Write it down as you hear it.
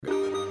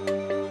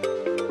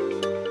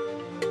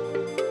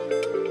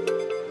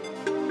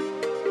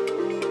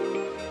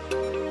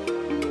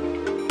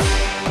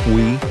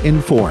we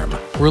inform.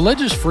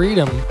 Religious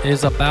freedom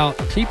is about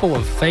people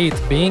of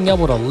faith being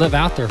able to live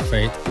out their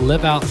faith,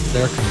 live out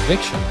their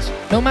convictions,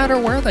 no matter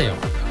where they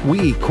are.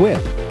 We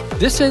equip.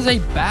 This is a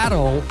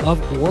battle of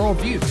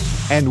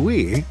worldviews. And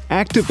we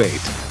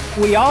activate.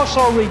 We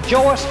also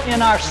rejoice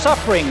in our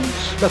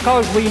sufferings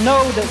because we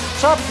know that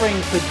suffering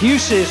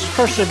produces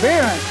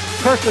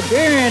perseverance,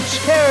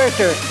 perseverance,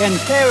 character, and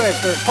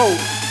character, hope.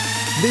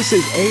 This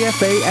is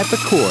AFA at the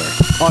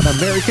Core on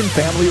American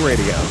Family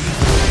Radio.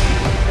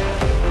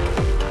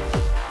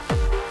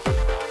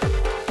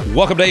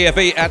 Welcome to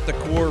AFA at the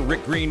Core.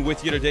 Rick Green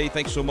with you today.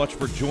 Thanks so much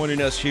for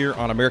joining us here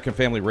on American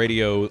Family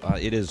Radio.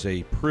 It is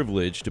a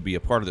privilege to be a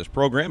part of this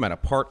program and a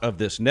part of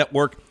this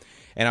network.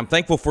 And I'm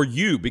thankful for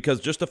you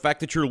because just the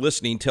fact that you're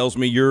listening tells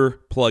me you're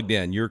plugged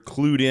in, you're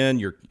clued in,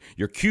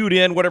 you're cued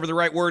in, whatever the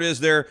right word is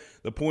there.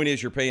 The point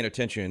is you're paying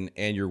attention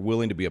and you're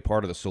willing to be a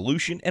part of the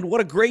solution. And what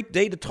a great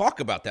day to talk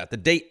about that, the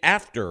day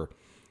after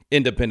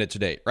Independence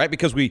Day, right?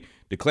 Because we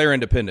declare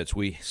independence.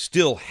 We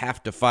still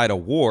have to fight a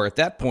war at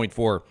that point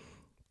for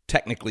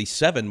technically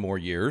 7 more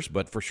years,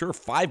 but for sure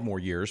 5 more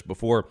years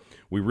before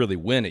we really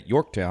win at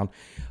Yorktown.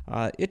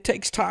 It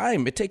takes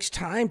time. It takes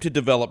time to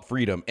develop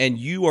freedom, and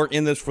you are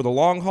in this for the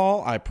long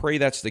haul. I pray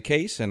that's the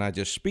case, and I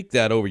just speak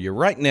that over you.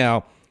 Right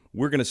now,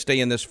 we're going to stay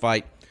in this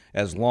fight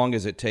as long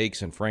as it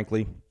takes, and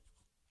frankly,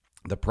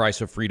 the price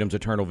of freedom's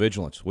eternal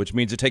vigilance, which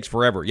means it takes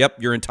forever.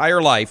 Yep, your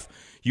entire life,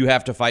 you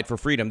have to fight for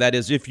freedom. That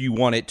is, if you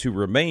want it to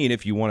remain,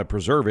 if you want to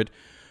preserve it,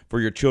 for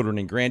your children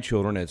and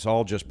grandchildren. It's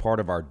all just part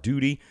of our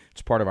duty.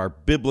 It's part of our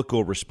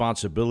biblical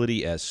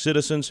responsibility as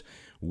citizens.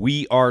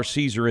 We are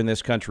Caesar in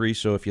this country,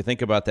 so if you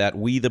think about that,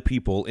 we the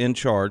people in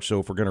charge. So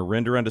if we're going to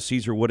render unto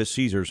Caesar what is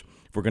Caesar's,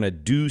 if we're going to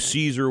do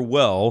Caesar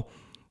well,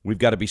 we've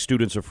got to be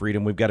students of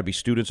freedom. We've got to be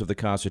students of the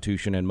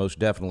Constitution and most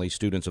definitely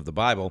students of the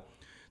Bible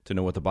to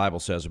know what the Bible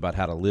says about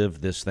how to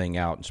live this thing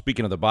out. And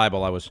speaking of the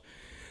Bible, I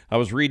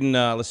was reading,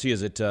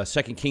 is it 2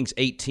 Kings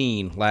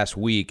 18 last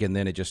week, and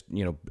then it just,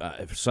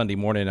 Sunday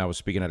morning I was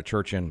speaking at a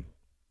church in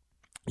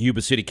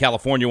Yuba City,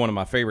 California, one of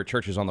my favorite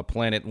churches on the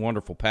planet.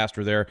 Wonderful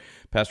pastor there.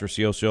 Pastor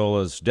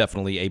Ciosola is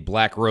definitely a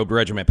black-robed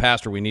regiment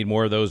pastor. We need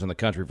more of those in the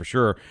country for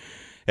sure.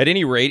 At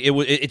any rate,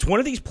 it's one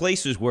of these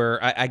places where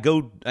I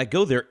go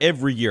there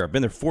every year. I've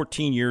been there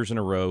 14 years in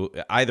a row,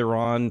 either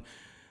on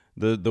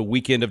the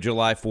weekend of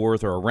July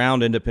 4th or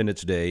around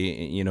Independence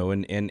Day,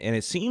 and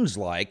it seems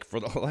like for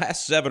the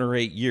last 7 or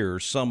 8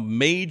 years, some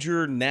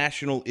major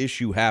national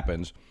issue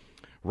happens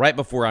right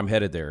before I'm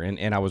headed there.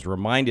 And I was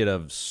reminded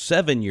of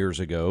 7 years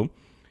ago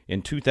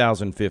in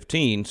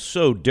 2015,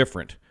 so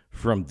different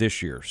from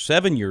this year.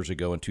 7 years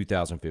ago in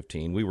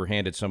 2015, we were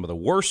handed some of the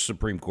worst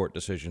Supreme Court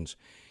decisions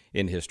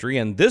in history.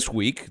 And this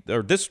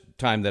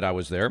time that I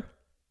was there,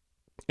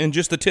 and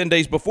just the 10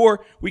 days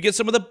before, we get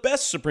some of the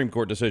best Supreme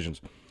Court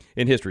decisions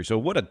in history. So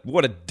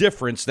what a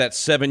difference that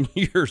 7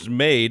 years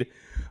made.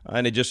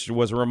 And it just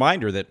was a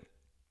reminder that,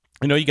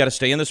 you got to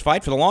stay in this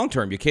fight for the long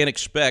term. You can't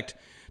expect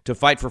to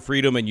fight for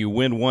freedom and you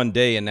win one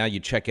day and now you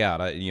check out.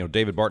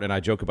 David Barton and I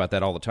joke about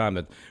that all the time,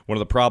 that one of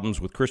the problems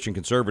with Christian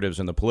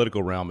conservatives in the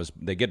political realm is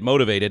they get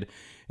motivated,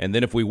 and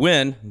then if we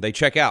win, they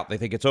check out. They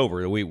think it's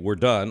over. We're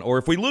done. Or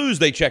if we lose,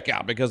 they check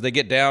out because they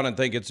get down and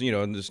think it's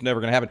never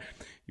going to happen.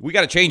 We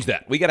got to change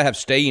that. We got to have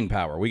staying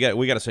power. We got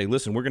to say,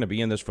 listen, we're going to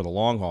be in this for the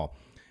long haul.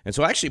 And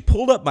so I actually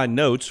pulled up my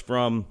notes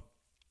from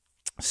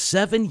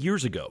 7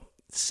 years ago.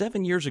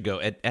 7 years ago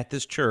at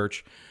this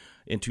church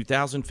in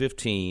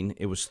 2015.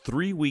 It was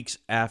 3 weeks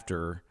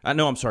after.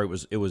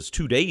 It was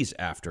 2 days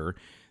after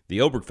the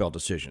Obergefell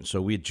decision.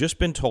 So we had just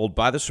been told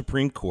by the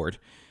Supreme Court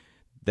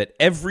that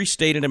every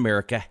state in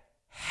America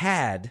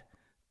had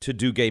to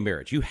do gay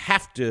marriage. You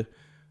have to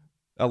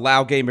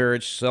allow gay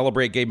marriage,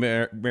 celebrate gay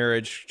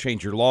marriage,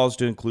 change your laws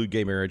to include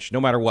gay marriage,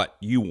 no matter what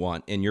you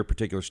want in your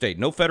particular state.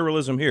 No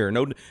federalism here,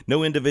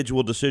 no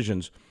individual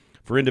decisions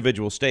for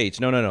individual states.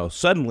 No.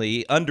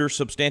 Suddenly, under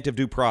substantive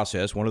due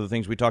process, one of the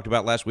things we talked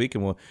about last week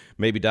and we'll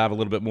maybe dive a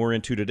little bit more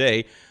into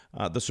today,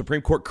 the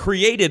Supreme Court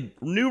created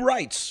new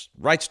rights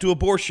to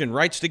abortion,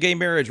 rights to gay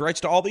marriage, rights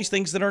to all these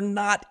things that are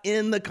not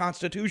in the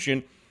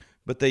Constitution,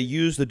 but they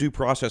used the due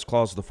process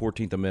clause of the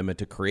 14th Amendment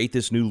to create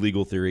this new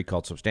legal theory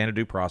called substantive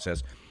due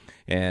process.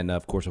 And,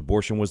 of course,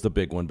 abortion was the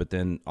big one, but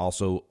then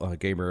also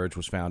gay marriage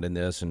was found in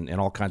this and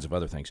all kinds of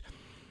other things.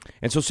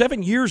 And so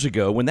 7 years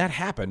ago, when that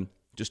happened,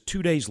 just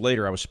 2 days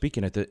later, I was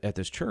speaking at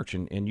this church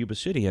in Yuba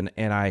City, and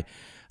I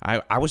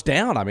was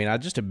down. I mean, I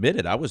just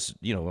admitted I was,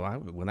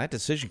 when that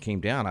decision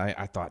came down,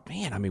 I thought,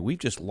 man, we've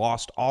just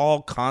lost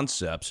all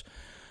concepts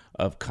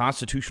of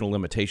constitutional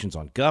limitations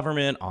on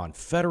government, on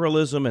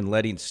federalism, and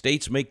letting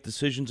states make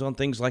decisions on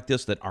things like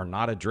this that are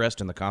not addressed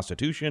in the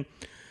Constitution.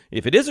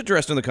 If it is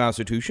addressed in the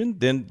Constitution,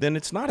 then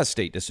it's not a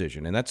state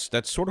decision, and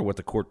that's sort of what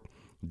the court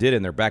did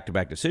in their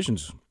back-to-back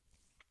decisions.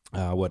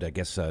 Now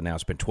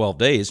it's been 12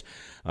 days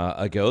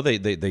ago.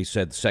 They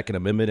said the Second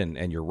Amendment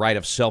and your right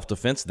of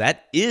self-defense,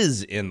 that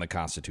is in the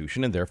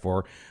Constitution, and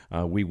therefore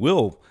we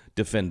will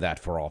defend that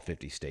for all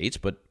 50 states.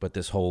 But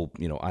this whole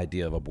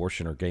idea of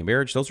abortion or gay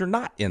marriage, those are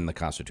not in the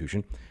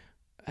Constitution.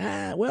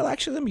 Well,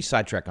 actually, let me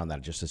sidetrack on that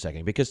in just a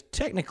second, because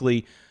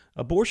technically,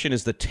 abortion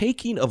is the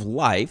taking of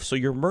life, so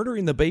you're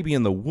murdering the baby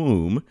in the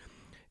womb,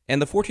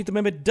 and the 14th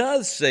Amendment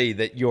does say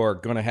that you're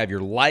going to have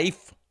your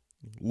life,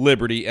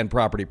 liberty, and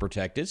property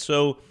protected,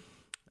 so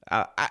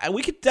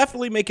we could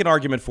definitely make an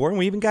argument for it, and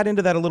we even got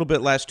into that a little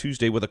bit last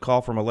Tuesday with a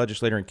call from a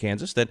legislator in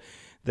Kansas that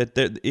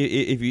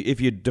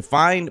if you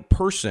define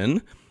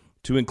person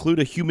to include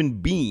a human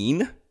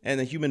being, and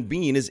the human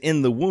being is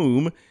in the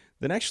womb,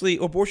 then actually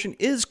abortion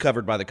is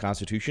covered by the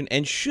Constitution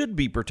and should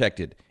be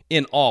protected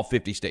in all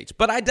 50 states.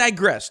 But I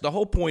digress. The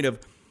whole point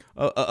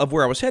of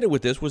where I was headed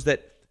with this was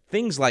that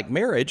things like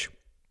marriage,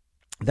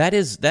 that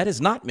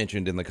is not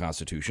mentioned in the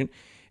Constitution.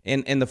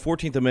 And the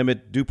 14th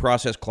Amendment due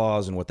process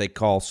clause and what they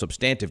call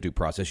substantive due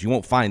process, you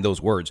won't find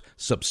those words,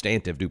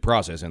 substantive due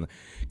process, in the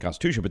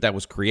Constitution, but that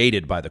was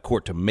created by the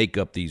court to make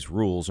up these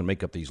rules and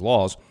make up these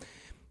laws.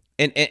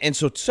 And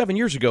so 7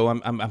 years ago,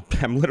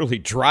 I'm literally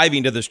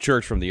driving to this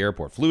church from the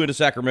airport, flew into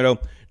Sacramento,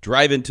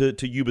 driving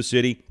to Yuba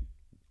City,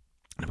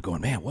 and I'm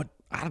going, man,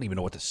 I don't even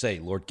know what to say.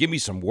 Lord, give me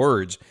some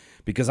words,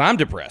 because I'm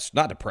depressed.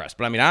 Not depressed,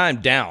 but I mean,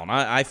 I'm down.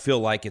 I feel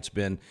like it's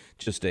been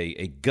just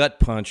a gut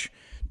punch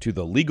to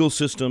the legal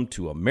system,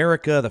 to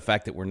America, the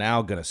fact that we're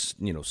now going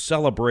to,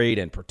 celebrate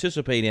and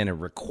participate in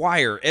and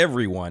require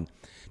everyone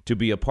to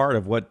be a part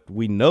of what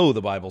we know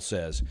the Bible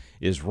says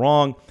is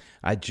wrong.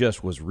 I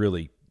just was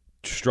really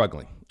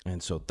struggling.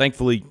 And so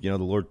thankfully, the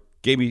Lord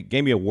gave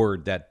me a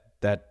word that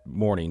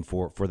morning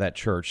for that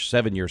church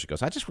 7 years ago.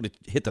 So I just want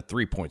to hit the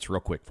 3 points real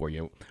quick for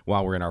you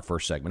while we're in our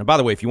first segment. And by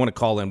the way, if you want to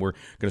call in, we're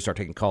going to start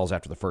taking calls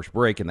after the first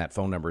break, and that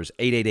phone number is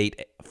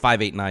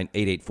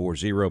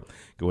 888-589-8840.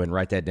 Go ahead and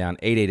write that down,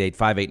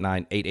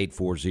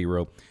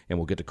 888-589-8840, and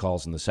we'll get to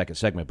calls in the second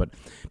segment. But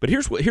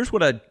here's what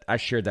I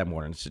shared that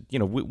morning. I said,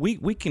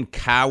 we can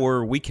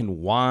cower, we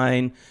can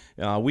whine,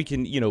 we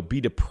can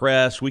be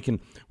depressed, we can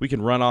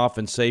run off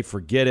and say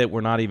forget it, we're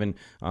not even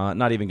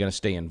going to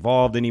stay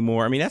involved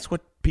anymore. I mean, that's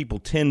what people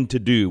tend to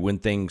do when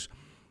things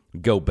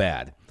go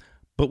bad.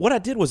 But what I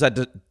did was I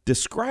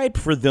described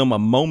for them a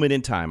moment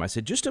in time. I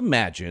said, just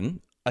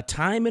imagine a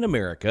time in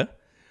America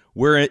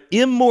where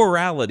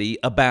immorality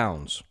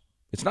abounds.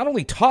 It's not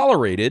only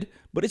tolerated,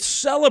 but it's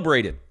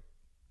celebrated,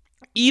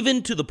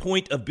 even to the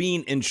point of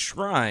being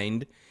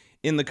enshrined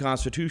in the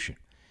Constitution.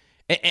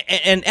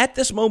 And at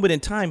this moment in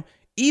time,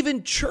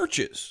 even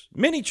churches,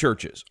 many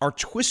churches, are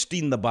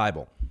twisting the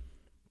Bible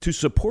to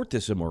support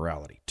this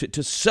immorality,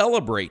 to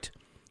celebrate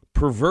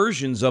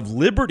perversions of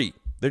liberty.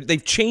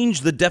 They've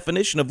changed the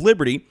definition of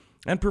liberty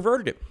and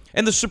perverted it.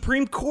 And the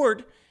Supreme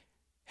Court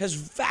has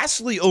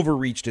vastly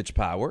overreached its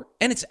power,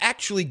 and it's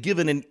actually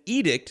given an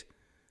edict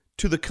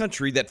to the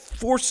country that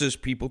forces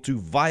people to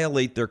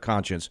violate their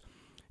conscience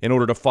in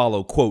order to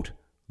follow, quote,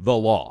 the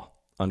law,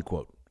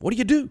 unquote. What do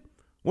you do?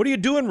 What do you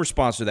do in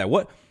response to that?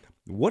 What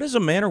does a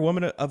man or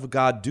woman of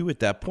God do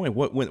at that point?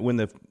 When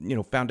the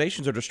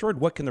foundations are destroyed,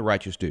 what can the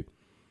righteous do?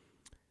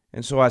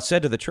 And so I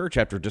said to the church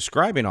after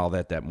describing all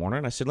that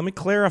morning, I said, let me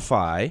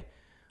clarify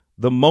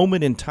the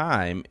moment in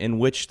time in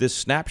which this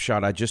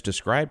snapshot I just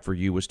described for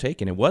you was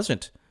taken. It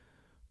wasn't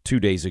 2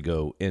 days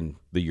ago in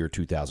the year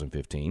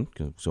 2015.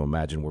 So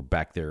imagine we're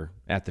back there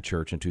at the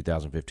church in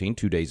 2015,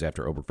 2 days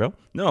after Obergefell.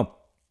 No,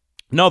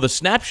 the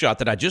snapshot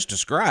that I just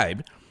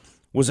described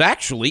was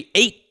actually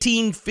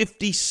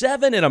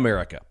 1857 in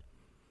America.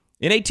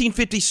 In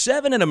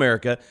 1857 in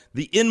America,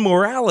 the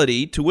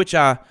immorality to which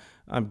I'm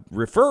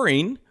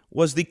referring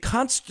was the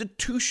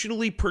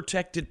constitutionally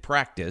protected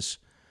practice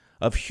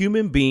of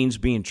human beings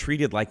being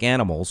treated like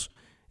animals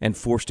and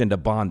forced into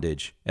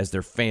bondage as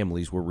their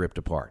families were ripped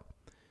apart.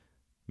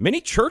 Many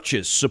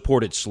churches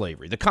supported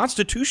slavery. The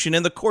Constitution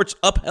and the courts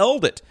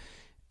upheld it,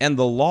 and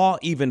the law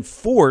even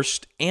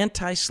forced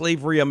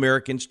anti-slavery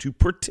Americans to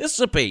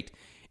participate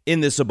in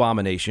this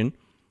abomination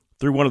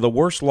through one of the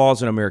worst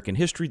laws in American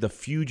history, the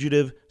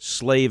Fugitive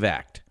Slave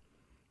Act.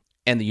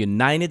 And the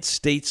United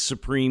States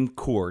Supreme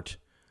Court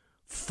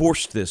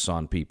forced this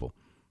on people.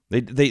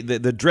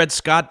 The Dred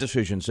Scott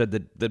decision said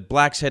that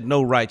blacks had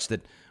no rights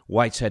that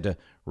whites had to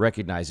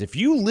recognize. If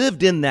you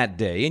lived in that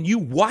day and you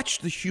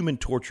watched the human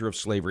torture of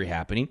slavery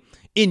happening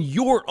in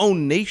your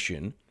own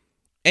nation,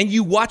 and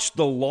you watched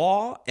the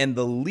law and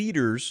the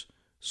leaders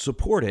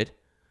support it,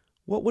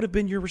 what would have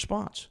been your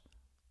response?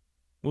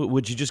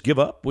 Would you just give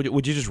up?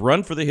 Would you just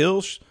run for the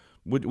hills?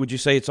 Would you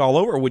say it's all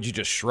over? Or would you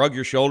just shrug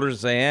your shoulders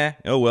and say,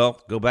 oh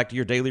well, go back to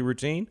your daily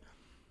routine?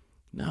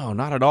 No,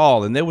 not at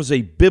all. And there was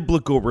a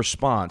biblical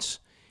response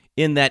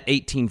in that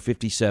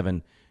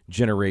 1857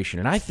 generation.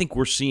 And I think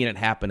we're seeing it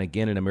happen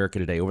again in America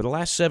today. Over the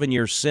last 7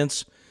 years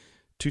since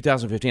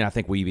 2015, I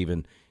think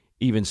we've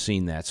even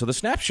seen that. So the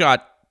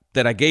snapshot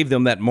that I gave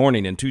them that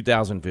morning in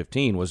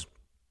 2015 was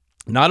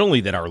not only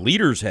that our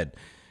leaders had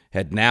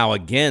now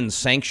again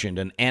sanctioned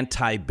an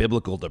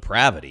anti-biblical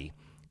depravity,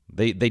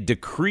 they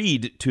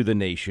decreed to the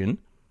nation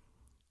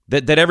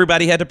that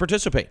everybody had to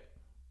participate,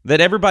 that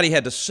everybody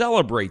had to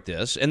celebrate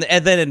this, and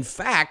that in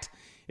fact,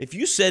 if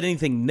you said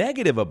anything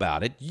negative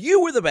about it,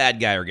 you were the bad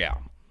guy or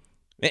gal.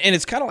 And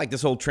it's kind of like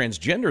this whole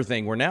transgender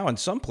thing where now in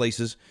some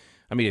places,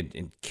 I mean,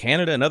 in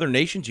Canada and other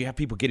nations, you have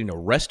people getting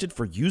arrested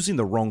for using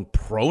the wrong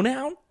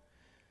pronoun.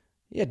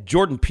 Yeah,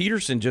 Jordan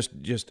Peterson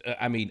just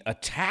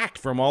attacked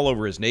from all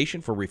over his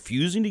nation for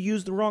refusing to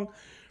use the wrong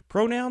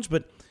pronouns,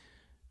 but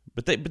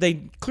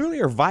they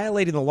clearly are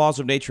violating the laws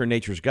of nature and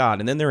nature's God,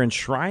 and then they're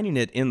enshrining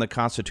it in the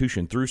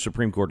Constitution through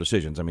Supreme Court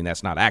decisions. I mean,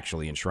 that's not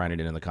actually enshrining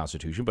it in the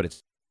Constitution, but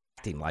it's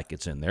acting like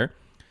it's in there.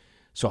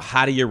 So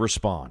how do you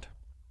respond?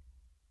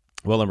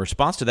 Well, in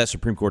response to that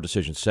Supreme Court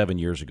decision 7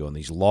 years ago and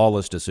these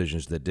lawless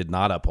decisions that did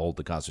not uphold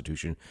the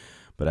Constitution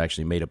but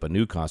actually made up a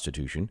new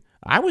Constitution,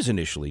 I was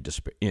initially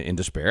in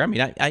despair. I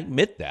mean, I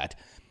admit that.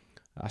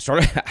 I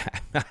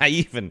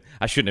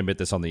shouldn't admit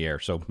this on the air,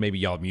 so maybe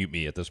y'all mute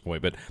me at this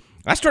point, but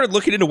I started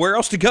looking into where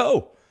else to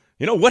go.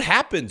 You know, what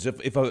happens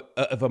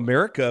if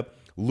America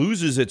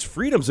loses its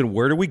freedoms, and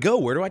where do we go?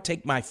 Where do I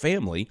take my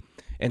family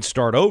and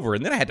start over?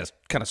 And then I had to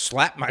kind of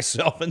slap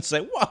myself and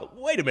say, well,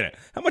 wait a minute.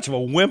 How much of a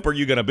wimp are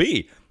you going to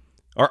be?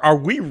 Are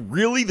we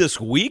really this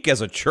weak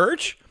as a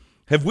church?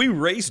 Have we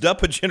raised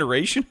up a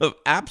generation of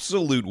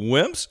absolute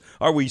wimps?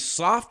 Are we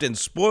soft and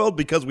spoiled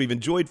because we've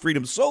enjoyed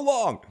freedom so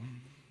long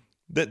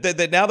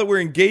that now that we're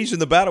engaged in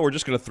the battle, we're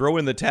just going to throw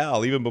in the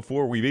towel even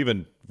before we've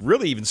even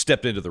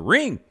stepped into the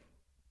ring?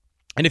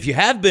 And if you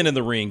have been in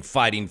the ring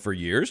fighting for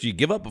years, you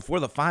give up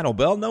before the final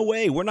bell? No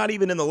way. We're not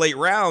even in the late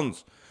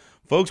rounds,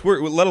 folks. We're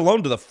let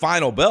alone to the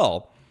final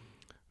bell.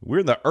 We're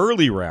in the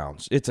early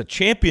rounds. It's a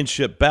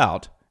championship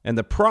bout, and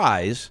the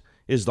prize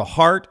is the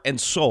heart and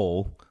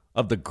soul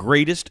of the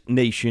greatest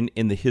nation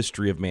in the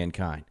history of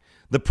mankind.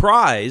 The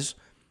prize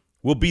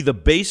will be the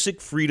basic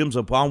freedoms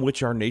upon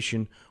which our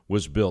nation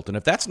was built. And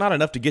if that's not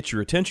enough to get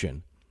your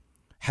attention,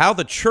 how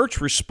the church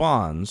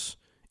responds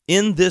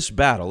in this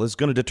battle is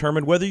going to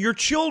determine whether your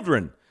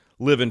children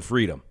live in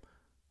freedom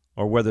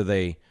or whether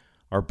they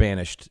are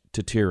banished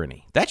to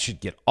tyranny. That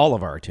should get all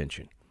of our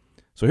attention.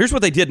 So here's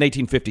what they did in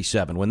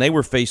 1857 when they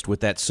were faced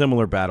with that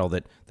similar battle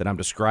that I'm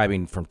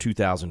describing from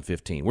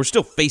 2015. We're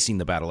still facing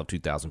the battle of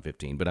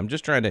 2015, but I'm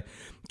just trying to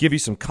give you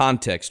some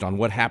context on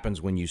what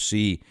happens when you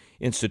see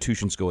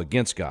institutions go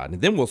against God.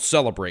 And then we'll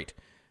celebrate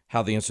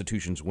how the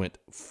institutions went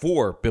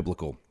for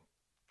biblical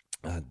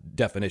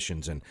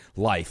definitions and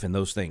life and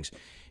those things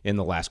in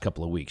the last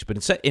couple of weeks. But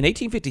in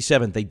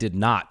 1857, they did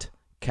not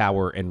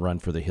cower and run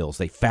for the hills.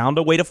 They found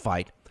a way to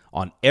fight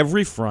on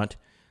every front.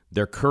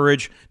 Their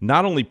courage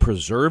not only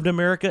preserved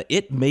America,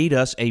 it made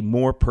us a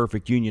more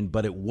perfect union,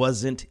 but it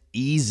wasn't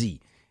easy.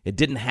 It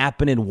didn't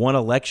happen in one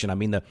election. I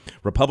mean, the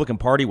Republican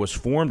Party was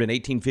formed in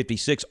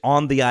 1856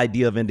 on the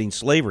idea of ending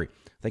slavery.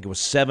 I think it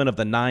was 7 of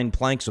the 9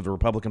 planks of the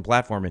Republican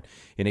platform in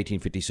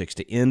 1856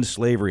 to end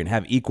slavery and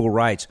have equal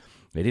rights.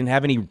 They didn't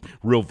have any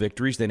real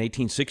victories. Then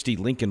 1860,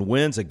 Lincoln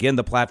wins. Again,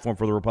 the platform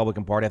for the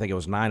Republican Party, I think it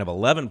was 9 of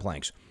 11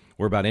 planks,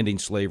 were about ending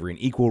slavery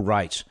and equal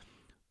rights.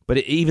 But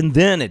even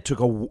then, it took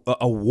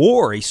a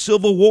war, a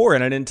civil war,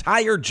 and an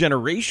entire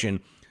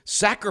generation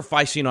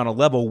sacrificing on a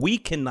level we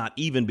cannot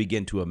even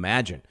begin to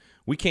imagine.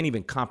 We can't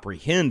even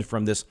comprehend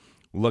from this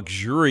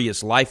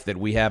luxurious life that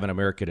we have in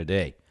America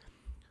today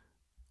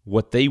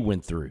what they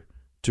went through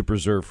to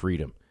preserve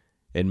freedom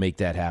and make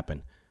that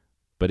happen.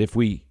 But if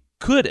we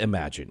could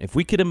imagine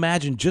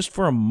just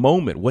for a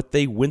moment what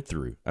they went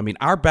through. I mean,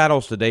 our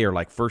battles today are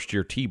like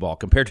first-year T-ball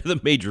compared to the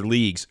major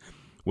leagues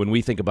when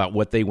we think about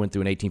what they went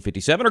through in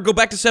 1857, or go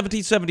back to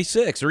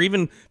 1776, or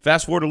even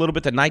fast forward a little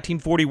bit to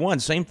 1941.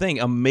 Same thing.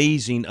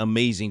 Amazing,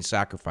 amazing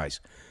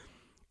sacrifice.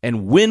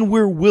 And when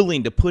we're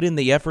willing to put in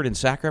the effort and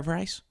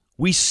sacrifice,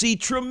 we see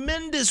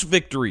tremendous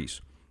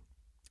victories.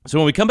 So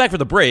when we come back for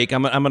the break,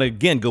 I'm going to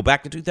again go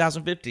back to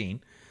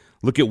 2015,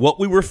 look at what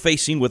we were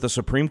facing with a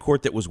Supreme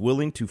Court that was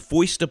willing to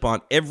foist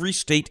upon every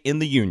state in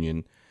the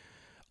Union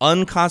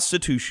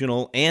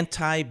unconstitutional,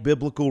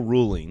 anti-biblical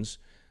rulings,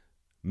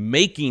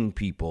 making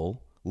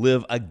people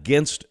live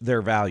against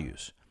their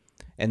values.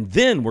 And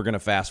then we're going to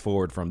fast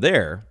forward from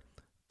there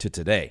to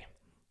today.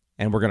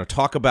 And we're going to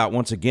talk about,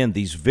 once again,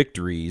 these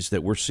victories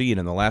that we're seeing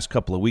in the last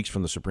couple of weeks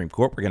from the Supreme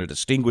Court. We're going to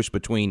distinguish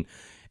between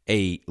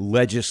a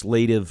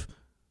legislative,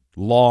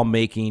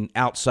 lawmaking,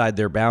 outside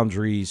their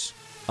boundaries,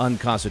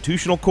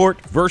 unconstitutional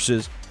court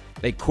versus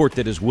a court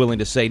that is willing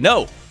to say,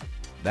 no,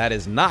 that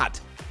is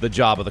not the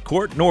job of the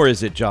court, nor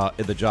is it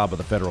the job of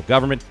the federal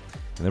government.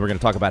 And then we're going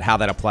to talk about how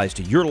that applies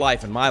to your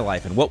life and my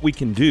life and what we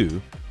can do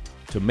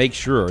to make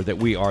sure that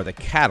we are the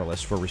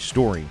catalyst for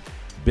restoring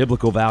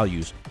biblical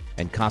values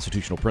and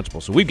constitutional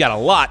principles. So we've got a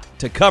lot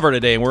to cover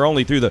today, and we're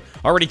already through the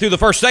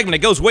first segment. It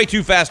goes way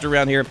too fast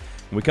around here.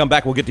 When we come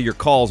back, we'll get to your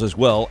calls as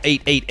well.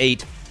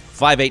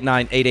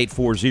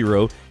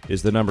 888-589-8840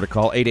 is the number to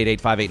call,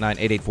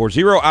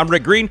 888-589-8840. I'm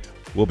Rick Green.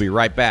 We'll be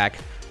right back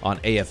on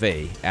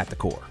AFA at the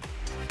Core.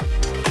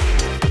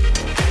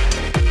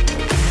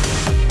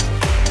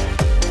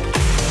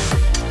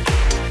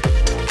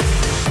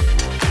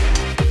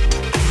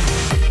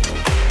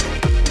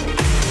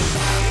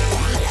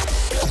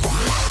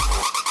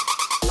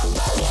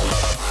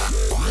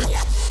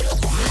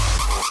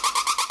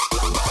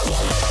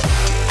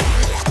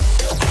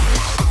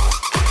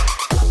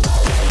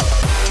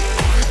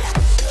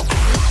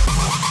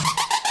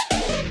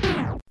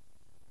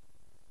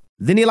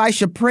 Then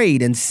Elisha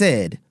prayed and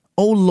said,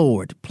 "O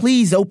Lord,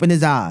 please open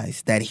his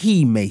eyes that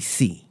he may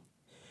see."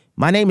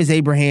 My name is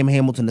Abraham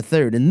Hamilton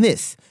III, and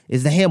this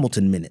is the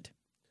Hamilton Minute.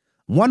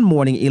 One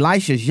morning,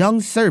 Elisha's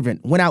young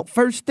servant went out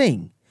first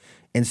thing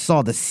and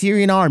saw the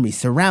Syrian army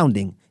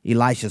surrounding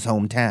Elisha's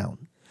hometown.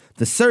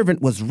 The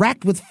servant was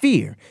racked with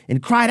fear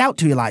and cried out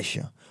to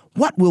Elisha,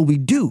 "What will we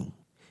do?"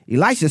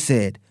 Elisha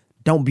said,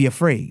 "Don't be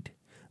afraid.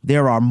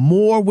 There are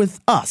more with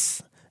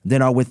us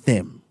than are with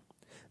them."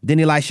 Then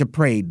Elisha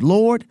prayed,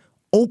 "Lord,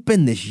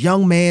 open this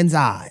young man's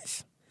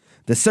eyes."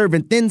 The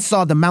servant then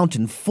saw the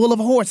mountain full of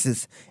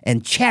horses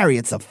and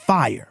chariots of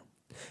fire.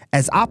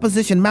 As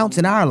opposition mounts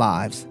in our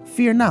lives,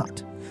 fear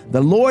not.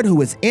 The Lord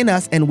who is in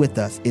us and with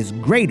us is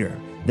greater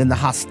than the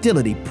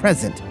hostility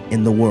present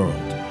in the world.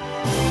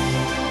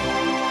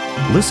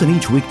 Listen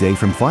each weekday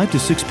from 5 to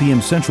 6 p.m.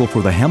 Central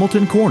for the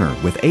Hamilton Corner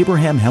with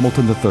Abraham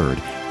Hamilton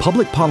III,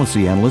 Public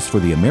Policy Analyst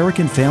for the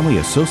American Family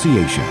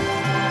Association.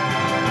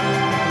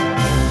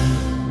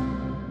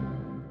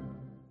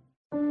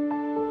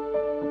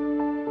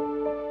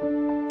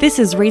 This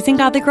is Raising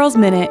Godly Girls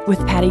Minute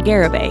with Patty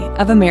Garibay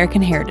of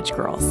American Heritage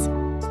Girls.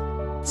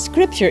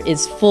 Scripture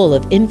is full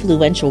of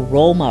influential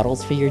role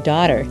models for your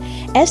daughter.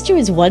 Esther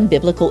is one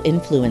biblical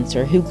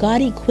influencer who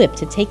God equipped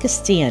to take a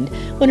stand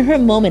when her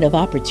moment of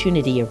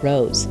opportunity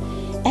arose.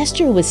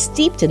 Esther was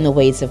steeped in the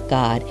ways of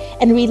God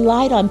and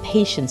relied on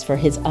patience for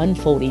his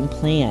unfolding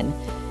plan.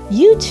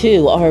 You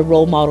too are a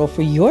role model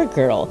for your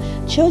girl,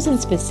 chosen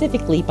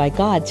specifically by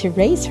God to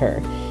raise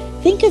her.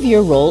 Think of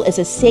your role as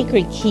a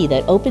sacred key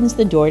that opens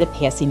the door to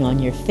passing on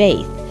your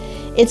faith.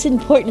 It's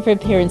important for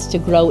parents to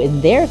grow in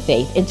their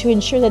faith and to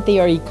ensure that they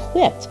are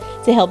equipped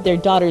to help their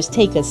daughters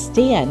take a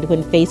stand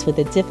when faced with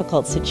a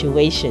difficult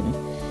situation.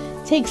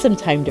 Take some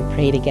time to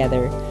pray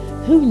together.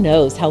 Who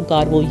knows how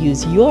God will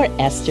use your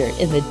Esther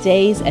in the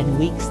days and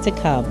weeks to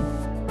come.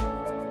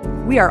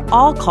 We are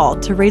all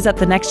called to raise up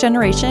the next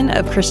generation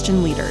of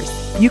Christian leaders.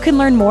 You can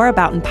learn more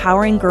about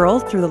empowering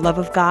girls through the love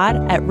of God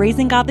at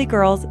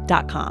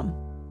raisinggodlygirls.com.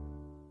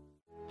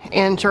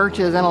 In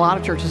churches, and a lot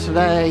of churches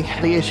today,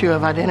 the issue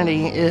of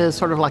identity is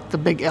sort of like the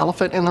big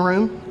elephant in the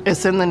room.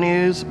 It's in the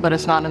news, but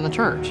it's not in the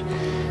church.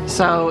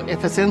 So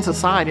if it's in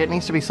society, it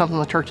needs to be something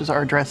the churches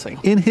are addressing.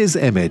 In His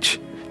Image,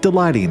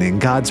 delighting in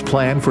God's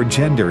plan for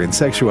gender and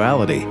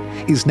sexuality,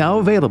 is now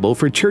available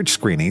for church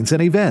screenings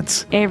and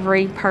events.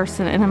 Every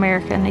person in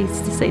America needs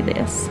to see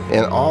this.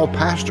 And all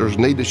pastors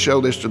need to show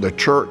this to the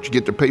church,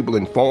 get the people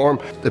informed.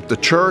 If the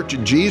church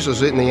and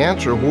Jesus isn't the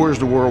answer, where's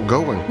the world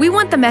going? We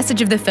want the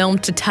message of the film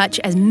to touch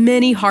as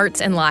many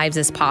hearts and lives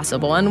as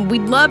possible, and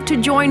we'd love to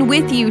join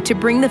with you to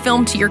bring the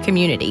film to your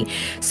community.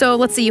 So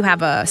let's say you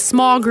have a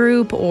small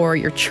group or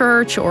your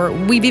church, or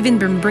we've even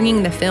been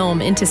bringing the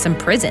film into some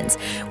prisons.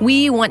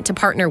 We want to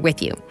partner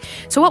with you.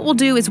 So what we'll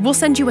do is we'll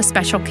send you a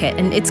special kit,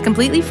 and it's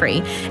completely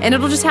free, and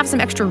it'll just have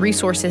some extra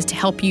resources to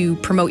help you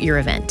promote your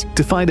event.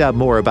 To find out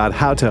more about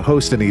how to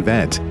host an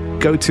event,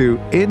 go to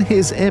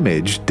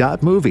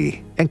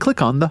inhisimage.movie and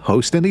click on the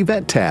Host an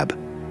Event tab.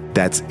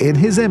 That's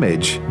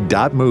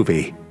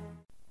inhisimage.movie.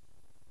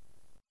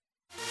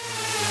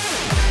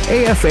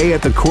 AFA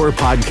at the Core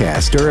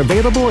podcast are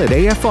available at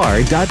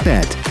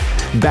afr.net.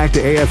 Back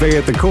to AFA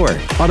at the Core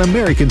on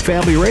American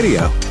Family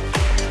Radio.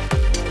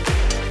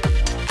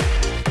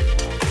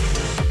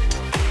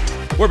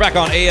 We're back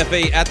on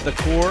AFA at the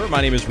Core. My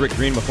name is Rick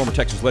Green. I'm a former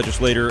Texas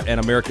legislator and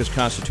America's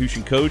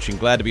Constitution coach, and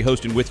glad to be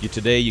hosting with you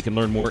today. You can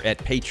learn more at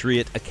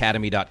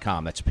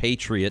patriotacademy.com. That's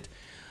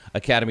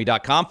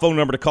patriotacademy.com. Phone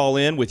number to call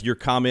in with your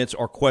comments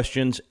or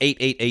questions,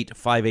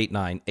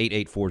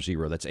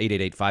 888-589-8840. That's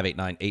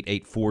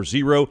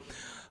 888-589-8840.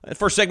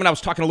 First segment, I was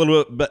talking a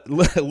little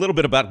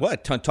bit about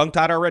what?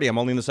 Tongue-tied already? I'm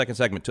only in the second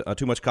segment.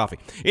 Too much coffee.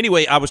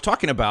 Anyway, I was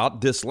talking about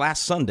this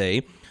last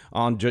Sunday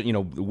on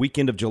the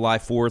weekend of July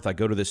 4th. I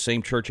go to this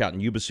same church out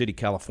in Yuba City,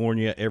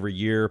 California every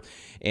year,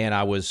 and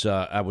I was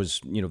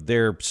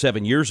there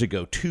 7 years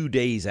ago, 2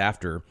 days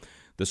after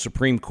the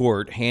Supreme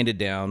Court handed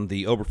down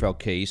the Obergefell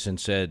case and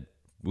said,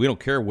 we don't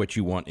care what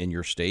you want in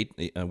your state.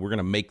 We're going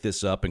to make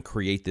this up and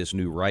create this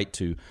new right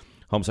to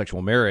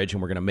homosexual marriage,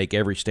 and we're going to make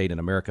every state in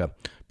America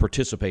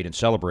participate and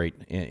celebrate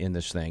in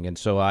this thing. And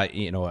so I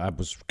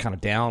was kind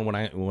of down when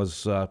I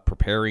was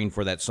preparing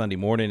for that Sunday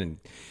morning,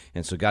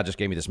 and so God just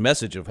gave me this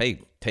message of,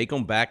 hey, take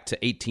them back to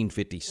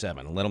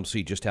 1857 and let them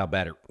see just how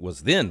bad it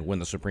was then when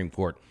the Supreme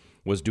Court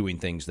was doing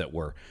things that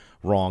were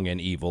wrong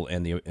and evil,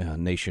 and the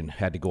nation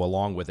had to go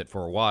along with it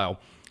for a while.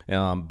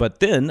 But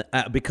then,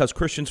 because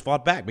Christians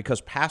fought back,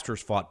 because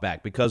pastors fought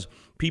back, because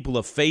people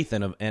of faith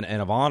and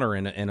of honor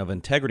and of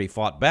integrity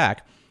fought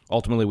back,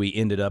 ultimately we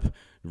ended up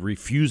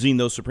refusing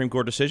those Supreme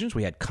Court decisions.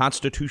 We had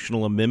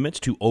constitutional amendments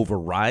to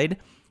override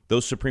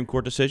those Supreme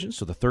Court decisions.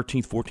 So the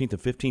 13th, 14th,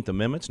 and 15th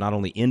Amendments not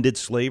only ended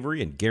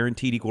slavery and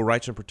guaranteed equal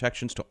rights and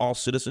protections to all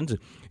citizens,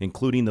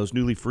 including those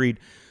newly freed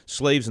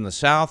slaves in the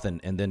South,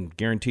 and then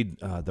guaranteed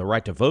the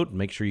right to vote and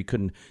make sure you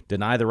couldn't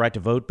deny the right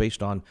to vote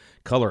based on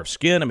color of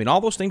skin. I mean,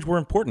 all those things were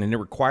important, and it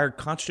required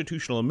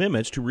constitutional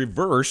amendments to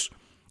reverse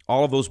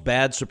all of those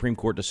bad Supreme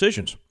Court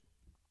decisions.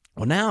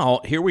 Well,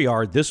 now here we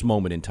are. This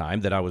moment in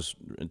time that I was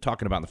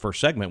talking about in the first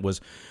segment was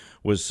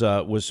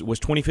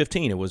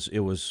 2015. It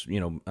was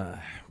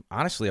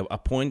honestly a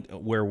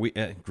point where we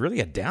really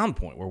a down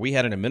point where we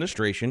had an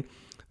administration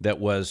that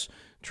was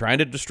trying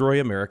to destroy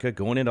America,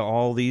 going into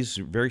all these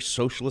very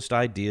socialist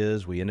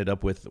ideas. We ended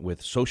up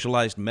with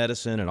socialized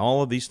medicine and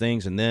all of these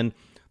things, and then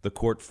the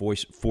court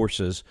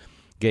forces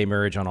gay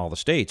marriage on all the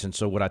states. And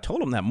so what I told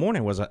him that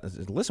morning was,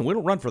 listen, we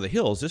don't run for the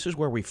hills. This is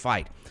where we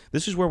fight.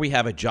 This is where we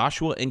have a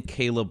Joshua and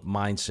Caleb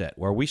mindset,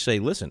 where we say,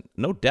 listen,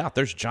 no doubt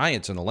there's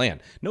giants in the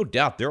land. No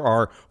doubt there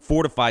are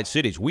fortified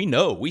cities. We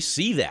know, we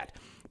see that.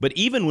 But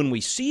even when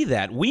we see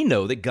that, we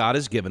know that God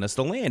has given us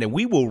the land, and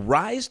we will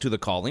rise to the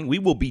calling. We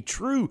will be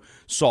true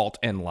salt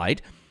and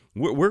light.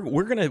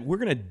 We're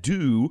gonna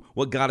do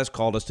what God has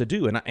called us to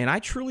do, and I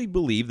truly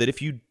believe that if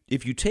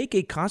you take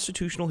a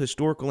constitutional,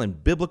 historical,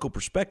 and biblical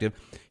perspective,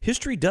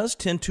 history does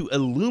tend to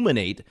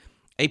illuminate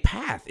a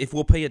path if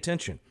we'll pay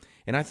attention.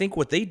 And I think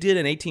what they did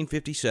in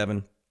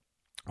 1857,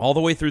 all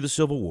the way through the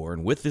Civil War,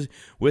 and with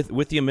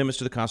the amendments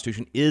to the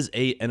Constitution, is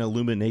an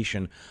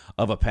illumination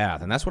of a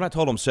path. And that's what I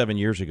told them 7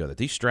 years ago, that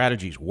these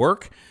strategies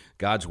work.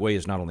 God's way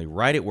is not only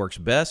right, it works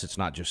best. It's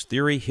not just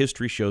theory.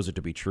 History shows it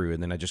to be true.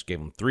 And then I just gave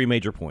them 3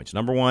 major points.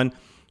 Number 1,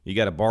 you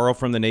got to borrow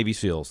from the Navy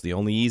SEALs. The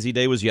only easy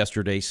day was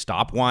yesterday.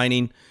 Stop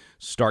whining.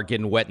 Start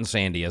getting wet and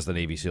sandy, as the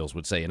Navy SEALs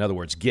would say. In other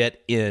words,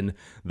 get in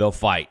the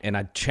fight. And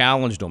I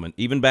challenged them, and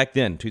even back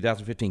then,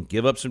 2015,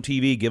 give up some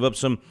TV, give up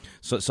some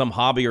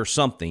hobby or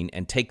something,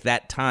 and take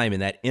that time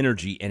and that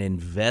energy and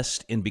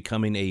invest in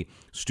becoming a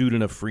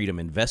student of freedom.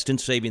 Invest in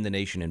saving the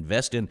nation.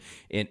 Invest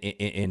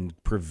in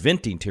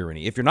preventing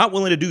tyranny. If you're not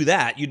willing to do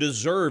that, you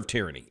deserve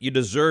tyranny. You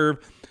deserve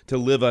to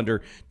live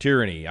under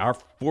tyranny. Our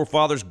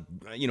forefathers,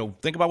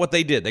 think about what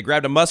they did. They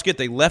grabbed a musket,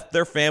 they left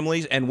their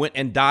families and went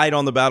and died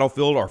on the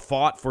battlefield or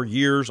fought for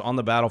years on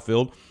the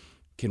battlefield.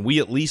 Can we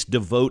at least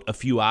devote a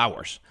few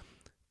hours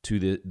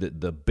to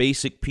the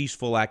basic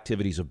peaceful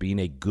activities of being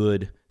a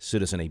good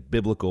citizen, a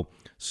biblical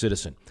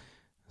citizen?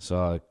 So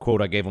a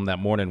quote I gave him that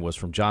morning was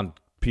from John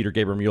Peter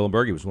Gabriel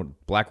Muhlenberg. He was one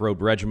Black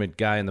Robe Regiment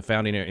guy in the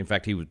founding. In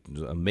fact, he was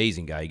an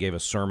amazing guy. He gave a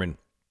sermon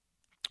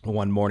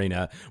one morning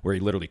where he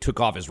literally took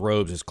off his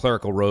robes, his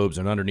clerical robes,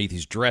 and underneath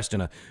he's dressed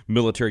in a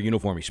military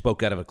uniform. He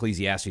spoke out of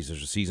Ecclesiastes.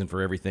 There's a season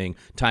for everything.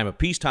 Time of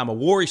peace, time of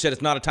war. He said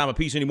it's not a time of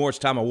peace anymore. It's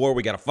a time of war.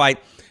 We got to fight.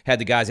 Had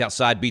the guys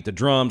outside beat the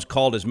drums,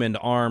 called his men to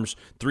arms.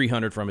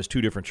 300 from his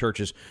 2 different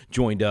churches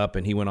joined up,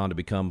 and he went on to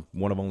become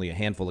one of only a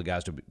handful of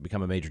guys to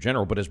become a major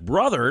general. But his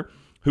brother,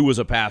 who was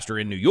a pastor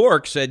in New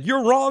York, said,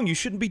 you're wrong. You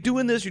shouldn't be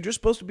doing this. You're just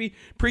supposed to be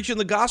preaching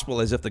the gospel,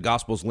 as if the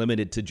gospel is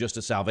limited to just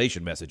a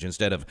salvation message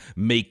instead of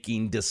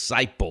making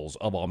disciples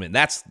of all men.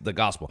 That's the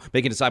gospel,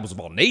 making disciples of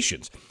all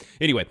nations.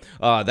 Anyway,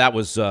 that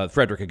was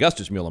Frederick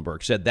Augustus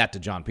Muhlenberg said that to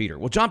John Peter.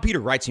 Well, John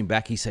Peter writes him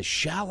back. He says,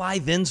 shall I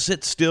then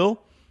sit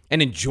still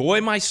and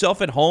enjoy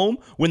myself at home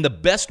when the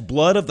best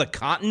blood of the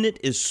continent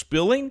is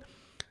spilling?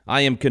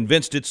 I am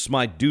convinced it's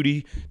my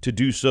duty to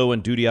do so,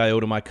 and duty I owe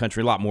to my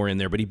country. A lot more in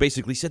there, but he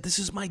basically said, this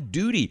is my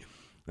duty.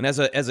 And as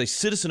a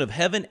citizen of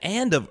heaven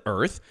and of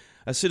earth,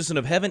 a citizen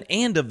of heaven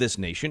and of this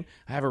nation,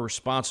 I have a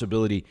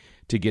responsibility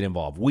to get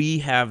involved. We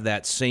have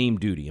that same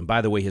duty. And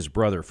by the way, his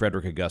brother,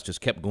 Frederick Augustus,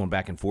 kept going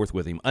back and forth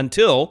with him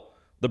until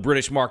the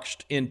British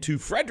marched into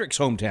Frederick's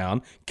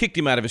hometown, kicked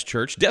him out of his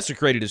church,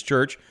 desecrated his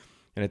church.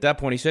 And at that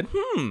point, he said,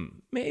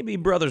 maybe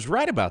brother's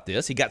right about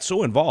this. He got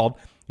so involved.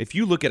 If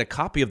you look at a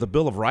copy of the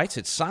Bill of Rights,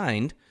 it's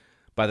signed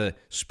by the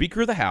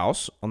Speaker of the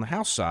House on the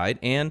House side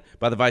and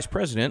by the Vice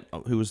President,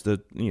 who was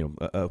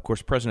of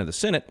course, President of the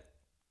Senate.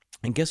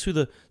 And guess who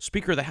the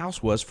Speaker of the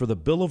House was for the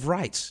Bill of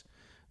Rights?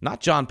 Not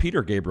John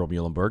Peter Gabriel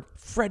Muhlenberg,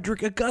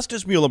 Frederick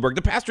Augustus Muhlenberg,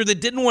 the pastor that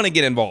didn't want to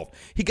get involved.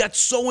 He got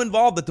so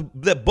involved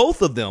that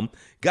both of them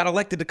got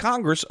elected to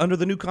Congress under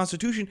the new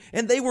Constitution,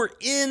 and they were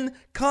in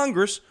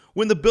Congress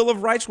when the Bill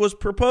of Rights was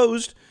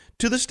proposed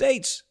to the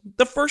states.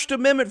 The First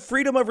Amendment,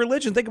 freedom of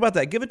religion, think about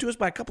that, given to us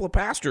by a couple of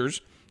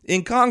pastors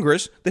in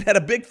Congress that had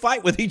a big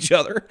fight with each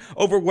other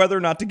over whether or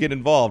not to get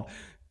involved.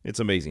 It's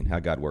amazing how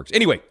God works.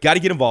 Anyway, got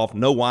to get involved.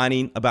 No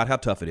whining about how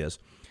tough it is.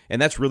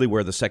 And that's really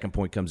where the second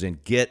point comes in.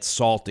 Get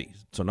salty.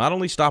 So not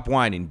only stop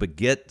whining, but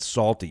get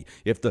salty.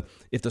 If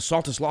the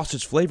salt has lost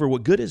its flavor,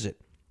 what good is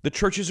it? The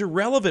church is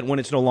irrelevant when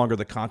it's no longer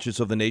the conscience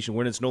of the nation,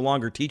 when it's no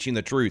longer teaching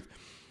the truth.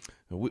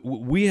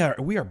 We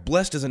are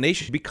blessed as a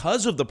nation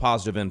because of the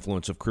positive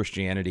influence of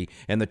Christianity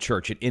and the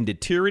church. It ended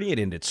tyranny. It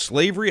ended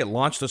slavery. It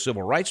launched the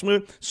civil rights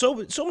movement. So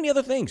many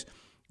other things.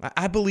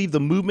 I believe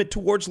the movement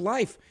towards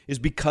life is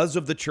because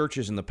of the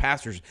churches and the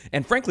pastors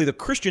and, frankly, the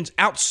Christians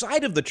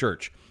outside of the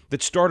church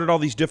that started all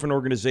these different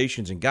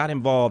organizations and got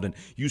involved and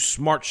used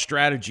smart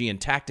strategy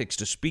and tactics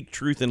to speak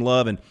truth in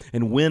love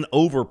and win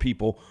over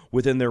people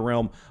within their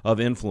realm of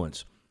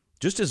influence.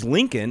 Just as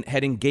Lincoln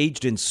had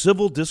engaged in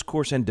civil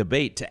discourse and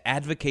debate to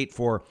advocate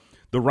for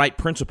the right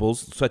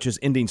principles, such as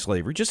ending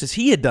slavery, just as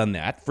he had done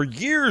that for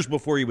years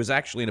before he was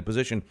actually in a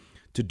position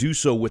to do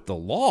so with the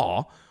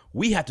law,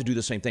 we have to do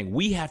the same thing.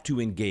 We have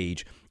to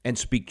engage and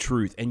speak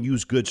truth and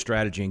use good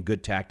strategy and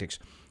good tactics.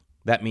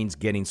 That means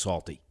getting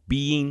salty,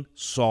 being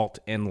salt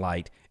and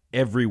light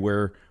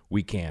everywhere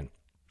we can.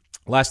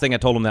 Last thing I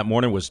told him that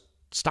morning was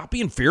stop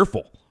being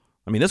fearful.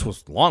 I mean, this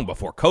was long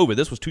before COVID.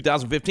 This was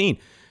 2015.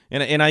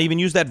 And I even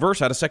used that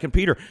verse out of 2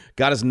 Peter.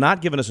 God has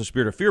not given us a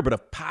spirit of fear, but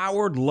of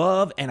power,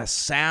 love, and a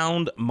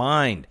sound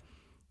mind.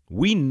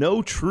 We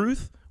know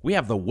truth. We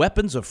have the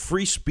weapons of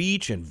free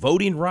speech and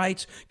voting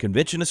rights,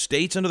 convention of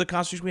states under the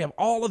Constitution. We have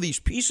all of these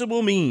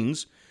peaceable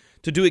means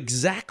to do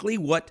exactly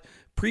what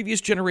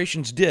previous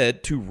generations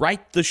did to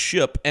right the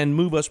ship and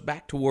move us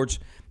back towards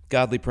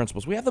godly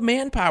principles. We have the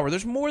manpower.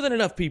 There's more than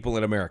enough people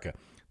in America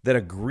that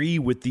agree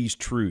with these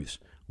truths.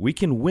 We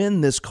can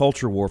win this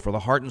culture war for the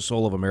heart and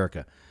soul of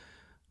America.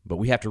 But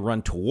we have to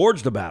run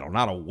towards the battle,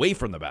 not away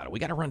from the battle. We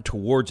got to run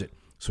towards it.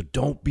 So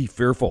don't be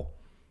fearful.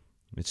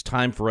 It's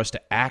time for us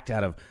to act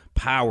out of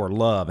power,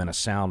 love, and a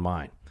sound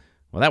mind.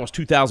 Well, that was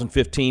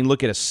 2015.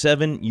 Look at us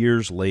 7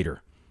 years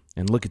later.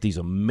 And look at these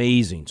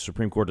amazing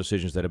Supreme Court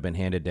decisions that have been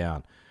handed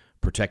down.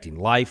 Protecting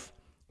life,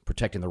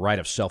 protecting the right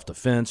of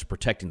self-defense,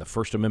 protecting the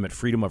First Amendment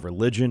freedom of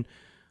religion.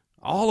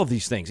 All of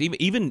these things,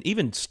 even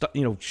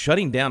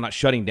shutting down, not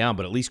shutting down,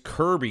 but at least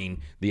curbing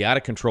the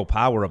out-of-control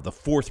power of the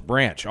fourth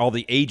branch, all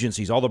the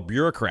agencies, all the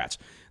bureaucrats.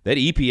 That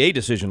EPA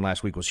decision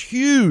last week was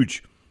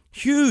huge,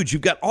 huge.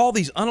 You've got all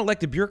these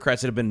unelected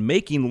bureaucrats that have been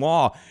making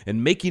law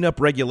and making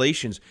up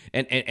regulations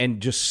and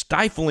just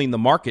stifling the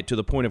market to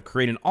the point of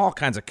creating all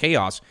kinds of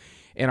chaos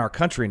in our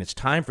country, and it's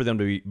time for them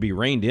to be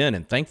reined in,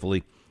 and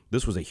thankfully,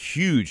 this was a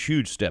huge,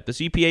 huge step. This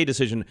EPA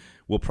decision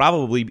will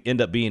probably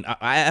end up being,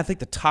 I think,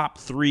 the top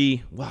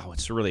three. Wow,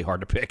 it's really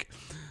hard to pick.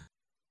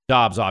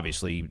 Dobbs,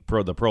 obviously,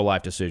 the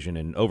pro-life decision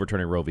and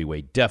overturning Roe v.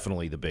 Wade,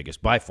 definitely the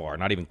biggest by far,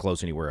 not even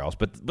close anywhere else.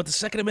 But the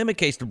Second Amendment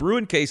case, the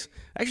Bruen case,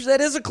 actually that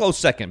is a close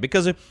second,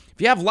 because if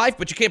you have life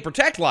but you can't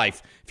protect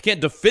life, if you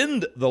can't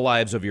defend the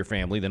lives of your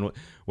family, then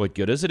what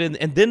good is it?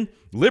 And then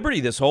Liberty,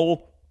 this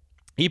whole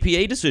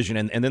EPA decision,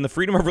 and then the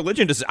freedom of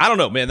religion decision. I don't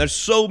know, man. There's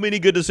so many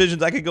good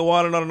decisions. I could go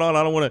on and on and on.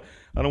 I don't want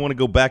to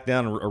go back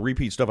down or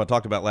repeat stuff I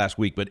talked about last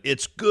week, but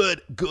it's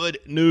good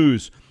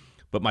news.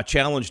 But my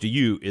challenge to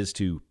you is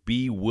to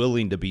be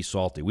willing to be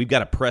salty. We've got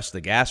to press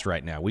the gas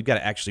right now. We've got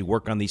to actually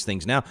work on these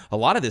things now. A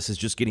lot of this is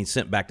just getting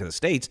sent back to the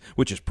states,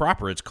 which is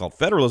proper. It's called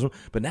federalism.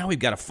 But now we've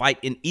got to fight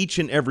in each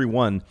and every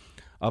one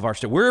of our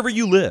states. Wherever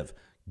you live,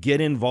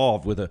 get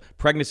involved with a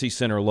pregnancy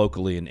center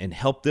locally and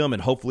help them,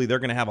 and hopefully they're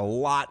going to have a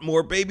lot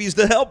more babies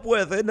to help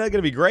with. Isn't that going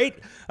to be great?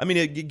 I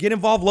mean, get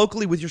involved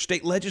locally with your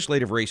state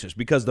legislative races,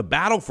 because the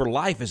battle for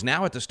life is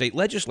now at the state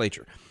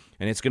legislature,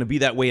 and it's going to be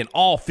that way in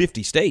all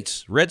 50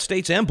 states, red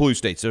states and blue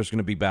states. There's going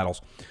to be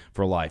battles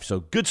for life.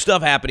 So good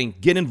stuff happening.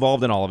 Get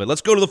involved in all of it.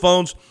 Let's go to the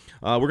phones.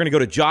 We're going to go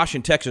to Josh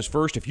in Texas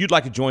first. If you'd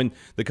like to join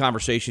the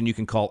conversation, you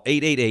can call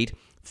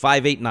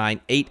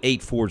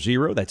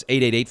 888-589-8840. That's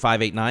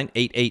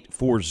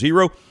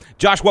 888-589-8840.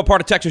 Josh, what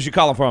part of Texas you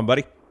calling from,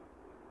 buddy?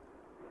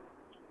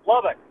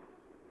 Lubbock.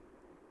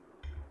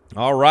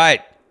 All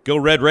right. Go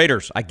Red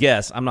Raiders, I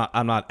guess. I'm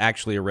not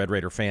actually a Red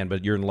Raider fan,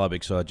 but you're in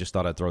Lubbock, so I just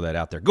thought I'd throw that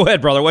out there. Go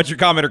ahead, brother. What's your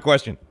comment or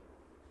question?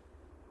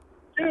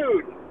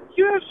 Dude,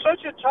 you have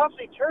such a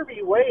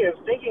topsy-turvy way of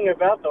thinking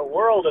about the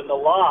world and the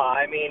law.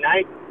 I mean,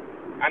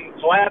 I'm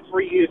glad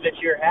for you that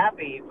you're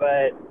happy,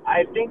 but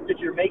I think that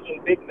you're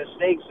making big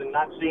mistakes and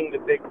not seeing the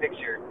big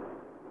picture.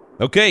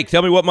 Okay,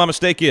 tell me what my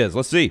mistake is.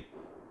 Let's see.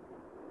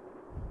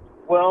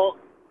 Well,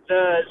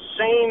 the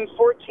same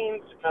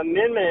 14th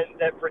Amendment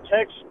that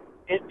protects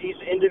these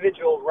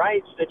individual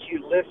rights that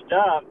you lift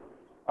up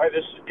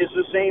is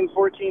the same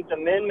 14th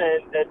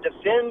Amendment that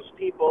defends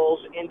people's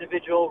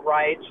individual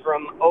rights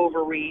from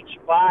overreach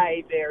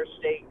by their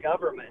state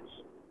governments.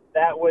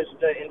 That was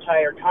the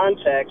entire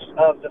context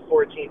of the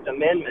 14th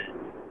Amendment.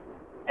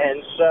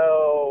 And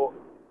so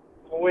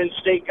when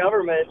state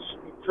governments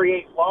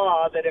create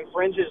law that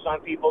infringes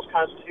on people's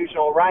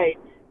constitutional right,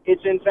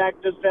 it's in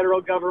fact the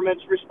federal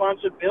government's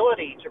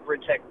responsibility to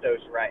protect those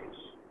rights.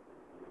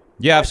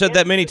 Yeah, I've said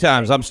that many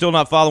times. I'm still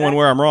not following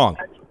where I'm wrong.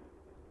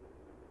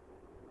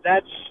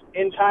 That's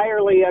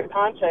entirely a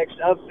context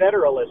of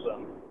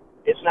federalism.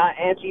 It's not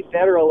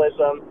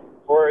anti-federalism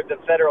for the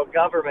federal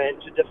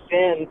government to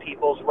defend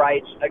people's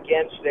rights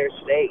against their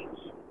states.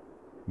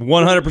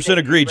 100%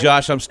 agree,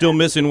 Josh. I'm still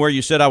missing where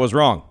you said I was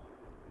wrong.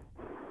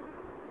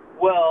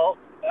 Well,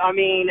 I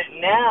mean,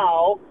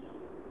 now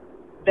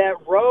that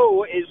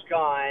Roe is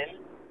gone,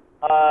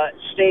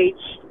 states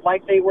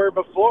like they were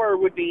before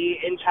would be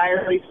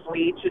entirely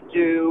free to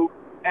do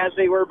as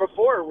they were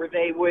before, where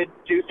they would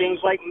do things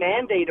like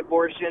mandate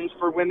abortions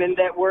for women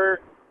that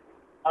were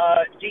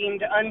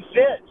deemed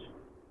unfit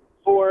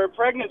for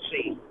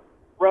pregnancy.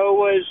 Roe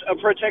was a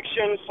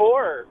protection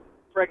for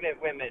pregnant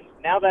women.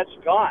 Now that's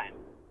gone.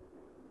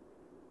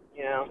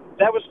 You know,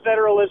 that was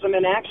federalism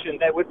in action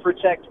that would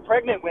protect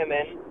pregnant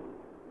women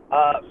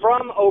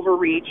from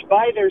overreach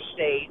by their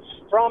states,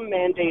 from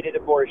mandated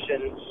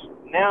abortions.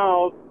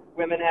 Now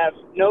women have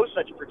no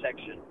such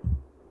protection.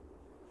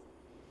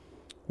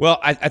 Well,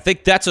 I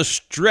think that's a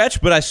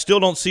stretch, but I still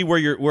don't see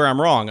where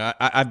I'm wrong.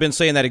 I've been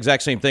saying that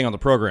exact same thing on the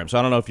program, so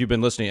I don't know if you've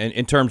been listening.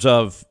 In terms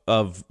of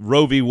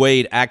Roe v.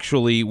 Wade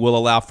actually will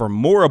allow for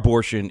more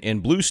abortion in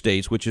blue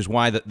states, which is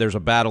why there's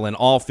a battle in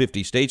all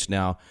 50 states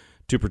now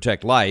to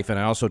protect life. And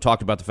I also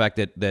talked about the fact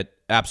that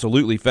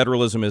absolutely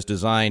federalism is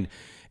designed,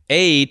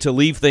 to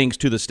leave things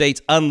to the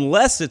states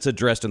unless it's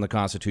addressed in the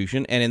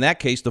Constitution. And in that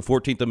case, the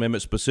 14th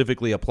Amendment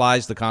specifically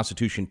applies the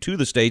Constitution to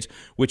the states,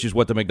 which is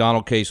what the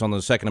McDonald case on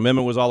the Second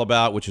Amendment was all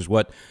about, which is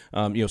what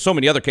so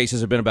many other cases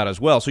have been about as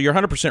well. So you're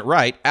 100%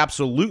 right.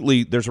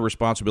 Absolutely, there's a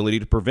responsibility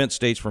to prevent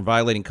states from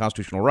violating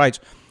constitutional rights.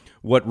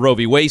 What Roe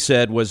v. Wade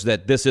said was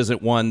that this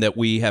isn't one that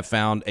we have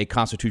found a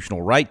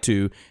constitutional right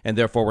to, and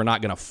therefore we're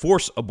not going to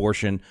force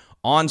abortion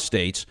on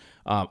states.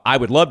 I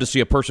would love to see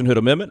a personhood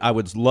amendment. I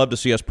would love to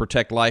see us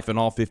protect life in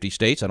all 50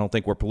 states. I don't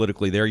think we're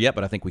politically there yet,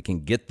 but I think we can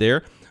get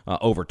there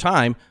over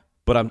time.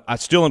 But I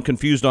still am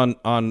confused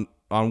on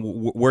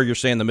where you're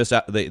saying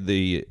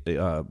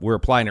we're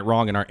applying it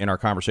wrong in our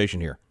conversation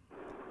here.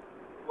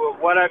 Well,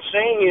 what I'm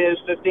saying is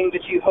the thing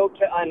that you hope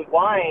to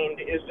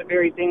unwind is the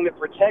very thing that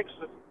protects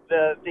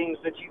the things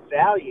that you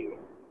value.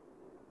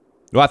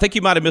 Well, I think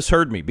you might have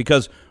misheard me,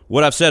 because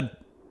what I've said,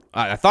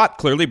 I thought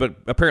clearly, but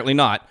apparently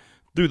not,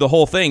 through the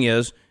whole thing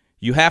is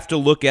you have to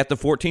look at the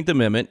 14th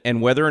Amendment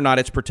and whether or not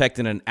it's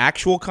protecting an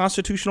actual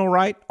constitutional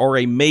right or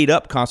a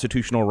made-up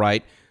constitutional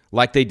right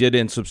like they did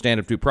in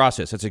substantive due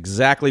process. That's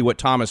exactly what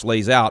Thomas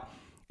lays out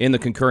in the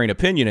concurring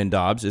opinion in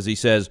Dobbs, is he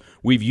says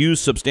we've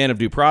used substantive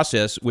due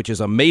process, which is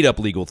a made-up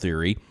legal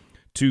theory,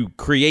 to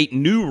create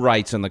new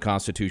rights in the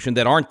Constitution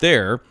that aren't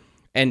there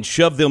and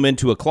shove them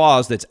into a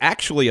clause that's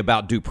actually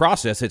about due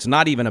process. It's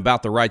not even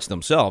about the rights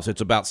themselves. It's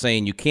about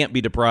saying you can't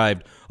be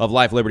deprived of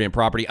life, liberty, and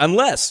property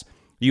unless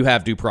you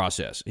have due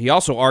process. He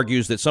also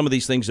argues that some of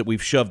these things that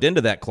we've shoved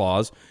into that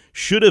clause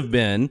should have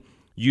been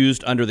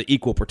used under the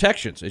equal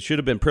protections. It should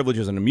have been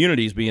privileges and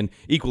immunities being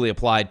equally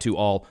applied to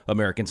all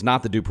Americans,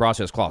 not the due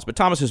process clause. But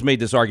Thomas has made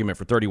this argument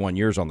for 31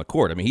 years on the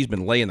court. I mean, he's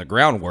been laying the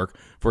groundwork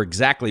for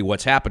exactly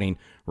what's happening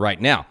right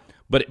now.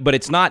 But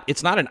it's not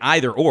an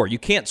either or. You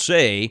can't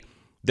say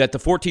that the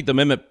 14th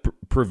Amendment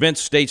prevents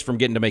states from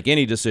getting to make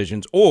any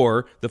decisions,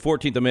 or the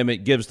 14th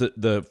Amendment gives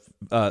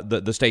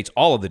the states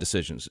all of the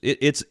decisions.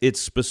 It's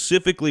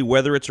specifically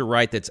whether it's a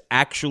right that's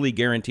actually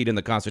guaranteed in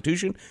the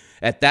Constitution.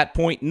 At that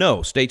point,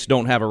 no, states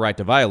don't have a right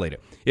to violate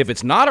it. If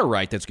it's not a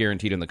right that's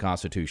guaranteed in the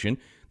Constitution,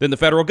 then the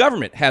federal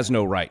government has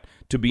no right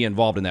to be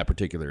involved in that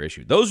particular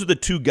issue. Those are the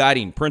two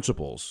guiding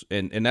principles,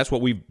 and that's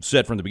what we've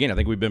said from the beginning. I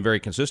think we've been very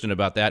consistent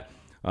about that.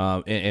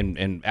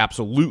 And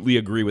absolutely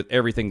agree with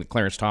everything that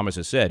Clarence Thomas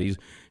has said.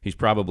 He's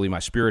probably my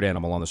spirit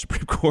animal on the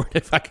Supreme Court.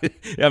 If I could,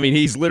 I mean,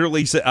 he's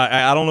literally said,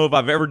 I don't know if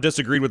I've ever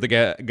disagreed with the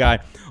guy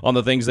on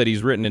the things that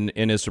he's written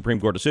in his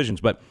Supreme Court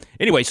decisions. But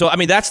anyway, so I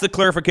mean, that's the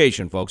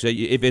clarification, folks.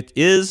 If it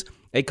is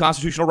a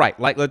constitutional right,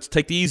 like let's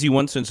take the easy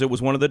one since it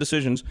was one of the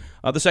decisions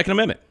of the Second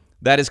Amendment.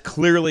 That is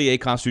clearly a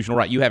constitutional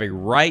right. You have a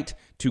right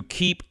to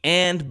keep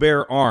and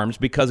bear arms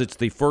because it's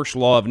the first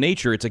law of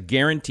nature. It's a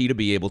guarantee to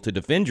be able to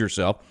defend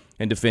yourself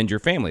and defend your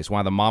family. It's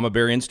why the mama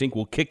bear instinct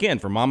will kick in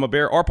for mama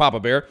bear or papa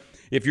bear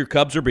if your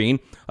cubs are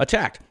being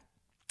attacked.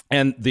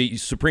 And the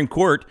Supreme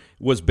Court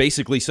was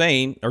basically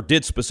saying, or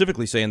did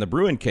specifically say in the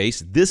Bruen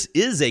case, this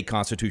is a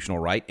constitutional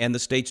right, and the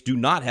states do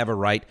not have a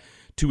right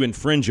to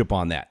infringe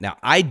upon that. Now,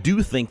 I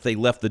do think they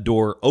left the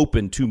door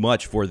open too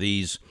much for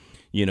these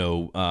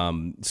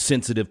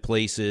sensitive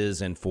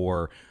places and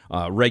for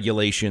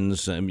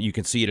regulations. You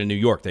can see it in New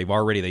York.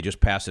 They just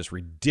passed this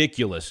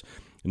ridiculous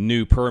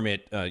new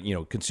permit,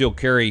 concealed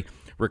carry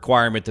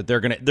requirement that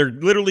they're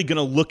literally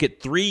gonna look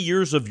at 3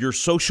 years of your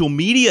social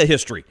media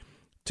history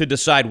to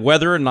decide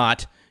whether or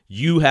not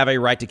you have a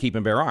right to keep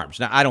and bear arms.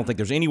 Now, I don't think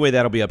there's any way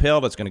that'll be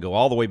upheld. It's going to go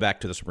all the way back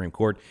to the Supreme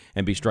Court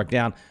and be struck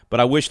down. But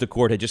I wish the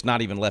court had just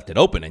not even left it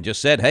open and just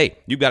said, hey,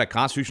 you've got a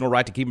constitutional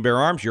right to keep and bear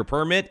arms. Your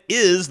permit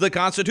is the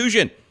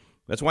Constitution.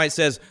 That's why it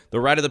says the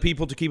right of the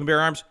people to keep and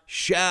bear arms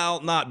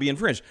shall not be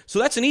infringed. So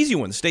that's an easy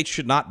one. The states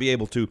should not be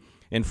able to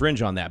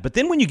infringe on that. But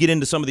then when you get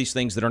into some of these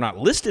things that are not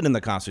listed in the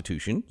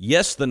Constitution,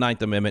 yes, the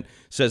Ninth Amendment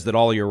says that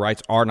all of your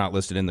rights are not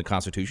listed in the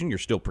Constitution. You're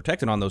still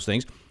protected on those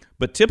things.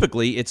 But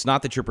typically, it's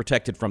not that you're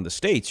protected from the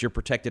states. You're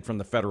protected from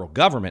the federal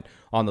government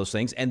on those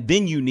things. And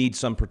then you need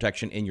some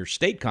protection in your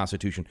state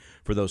constitution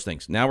for those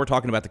things. Now we're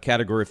talking about the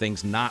category of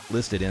things not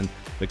listed in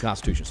the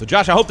Constitution. So,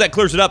 Josh, I hope that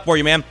clears it up for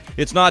you, man.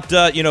 It's not,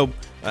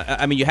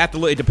 you have to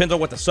look. It depends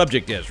on what the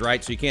subject is,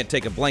 right? So you can't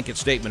take a blanket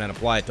statement and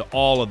apply it to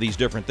all of these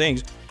different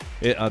things.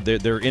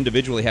 They're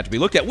individually have to be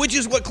looked at, which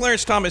is what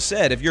Clarence Thomas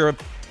said. If you've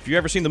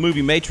ever seen the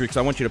movie Matrix,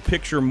 I want you to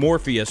picture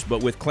Morpheus,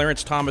 but with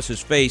Clarence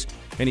Thomas's face,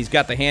 and he's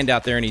got the hand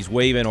out there and he's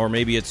waving, or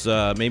maybe it's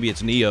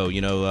Neo,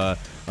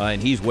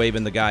 and he's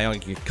waving the guy on.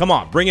 Come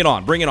on, bring it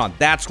on, bring it on.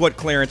 That's what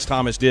Clarence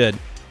Thomas did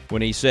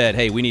when he said,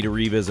 hey, we need to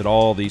revisit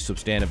all these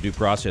substantive due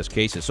process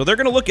cases. So they're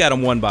going to look at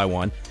them one by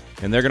one,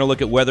 and they're going to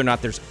look at whether or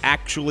not there's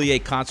actually a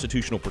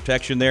constitutional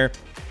protection there,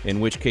 in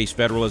which case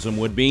federalism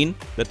would mean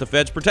that the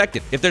feds protect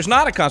it. If there's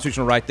not a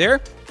constitutional right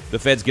there, the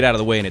feds get out of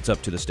the way and it's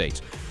up to the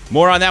states.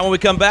 More on that when we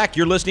come back.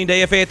 You're listening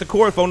to AFA at the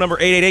Core. Phone number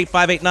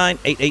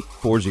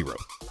 888-589-8840.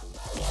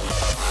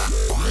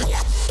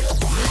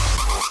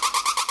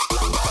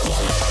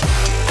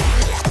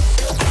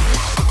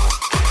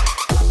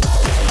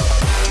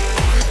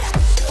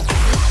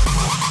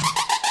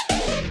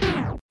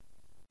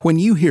 When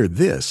you hear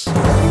this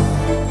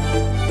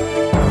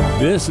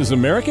is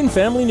American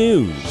Family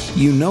News.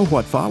 You know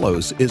what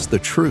follows is the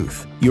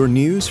truth. Your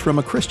news from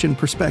a Christian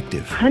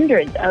perspective.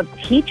 Hundreds of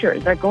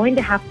teachers are going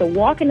to have to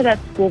walk into that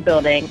school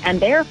building, and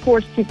they are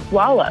forced to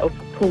swallow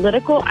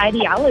political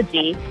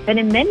ideology that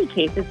in many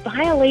cases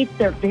violates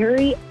their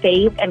very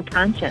faith and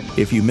conscience.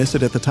 If you miss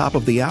it at the top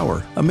of the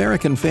hour,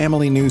 American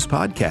Family News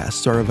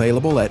podcasts are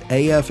available at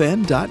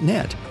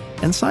afn.net.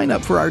 And sign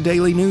up for our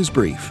daily news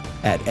brief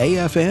at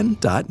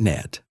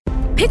afn.net.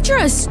 Picture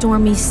a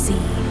stormy sea.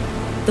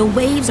 The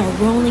waves are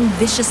rolling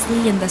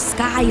viciously and the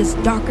sky is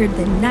darker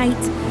than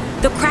night.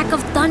 The crack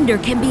of thunder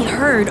can be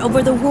heard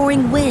over the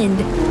roaring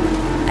wind.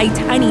 A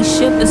tiny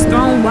ship is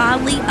thrown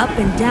wildly up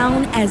and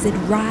down as it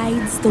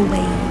rides the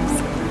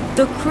waves.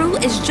 The crew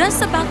is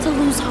just about to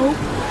lose hope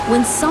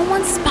when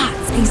someone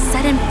spots a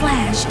sudden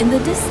flash in the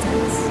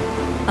distance.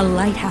 A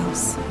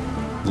lighthouse.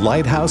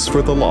 Lighthouse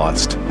for the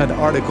Lost, an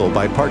article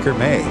by Parker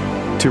May.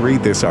 To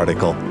read this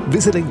article,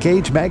 visit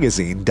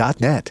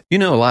EngageMagazine.net. You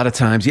know, a lot of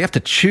times you have to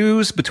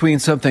choose between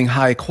something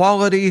high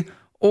quality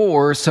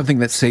or something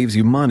that saves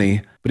you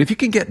money. But if you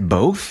can get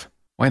both,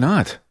 why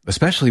not?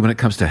 Especially when it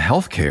comes to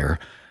healthcare.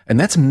 And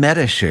that's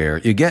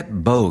MediShare. You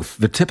get both.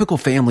 The typical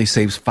family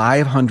saves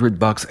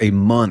 $500 a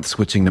month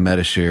switching to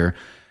MediShare.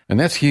 And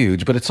that's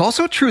huge, but it's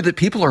also true that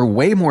people are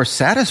way more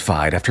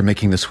satisfied after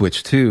making the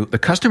switch too. The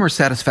customer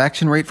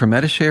satisfaction rate for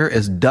MediShare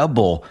is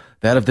double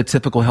that of the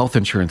typical health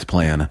insurance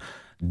plan.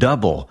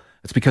 Double.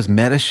 It's because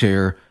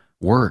MediShare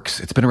works.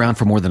 It's been around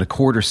for more than a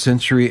quarter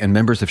century, and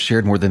members have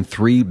shared more than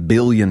 $3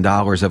 billion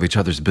of each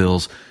other's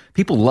bills.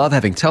 People love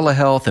having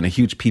telehealth and a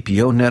huge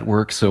PPO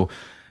network, so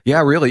yeah,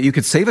 really, you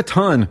could save a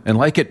ton and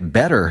like it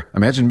better.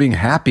 Imagine being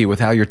happy with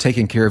how you're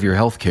taking care of your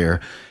health care.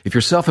 If you're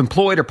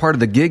self-employed or part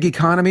of the gig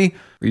economy,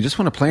 or you just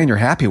want a plan you're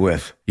happy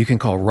with, you can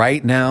call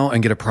right now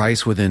and get a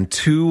price within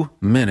 2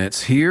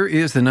 minutes. Here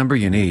is the number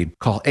you need.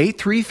 Call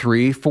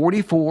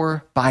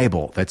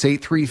 833-44-BIBLE. That's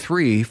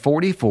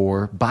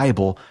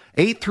 833-44-BIBLE.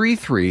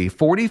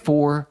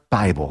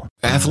 833-44-BIBLE.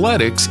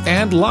 Athletics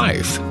and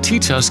life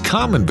teach us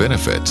common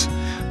benefits.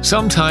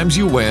 Sometimes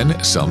you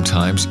win,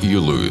 sometimes you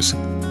lose.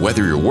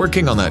 Whether you're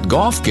working on that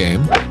golf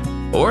game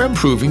or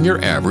improving your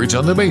average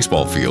on the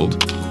baseball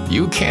field,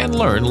 you can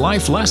learn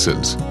life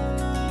lessons.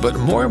 But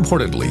more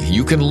importantly,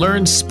 you can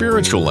learn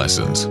spiritual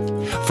lessons.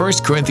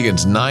 1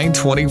 Corinthians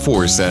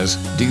 9:24 says,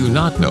 "Do you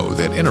not know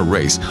that in a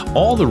race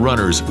all the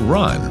runners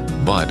run,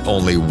 but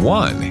only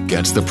one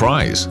gets the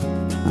prize?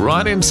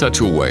 Run in such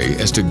a way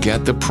as to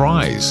get the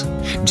prize."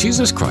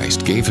 Jesus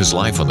Christ gave his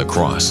life on the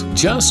cross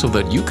just so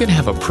that you can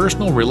have a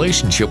personal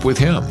relationship with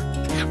him.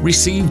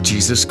 Receive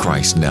Jesus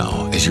Christ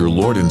now as your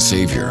Lord and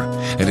Savior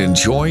and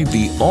enjoy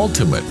the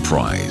ultimate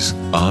prize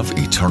of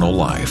eternal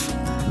life.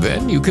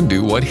 Then you can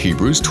do what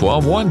Hebrews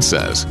 12:1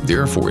 says.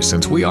 "Therefore,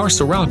 since we are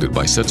surrounded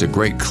by such a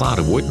great cloud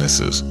of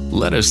witnesses,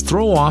 let us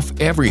throw off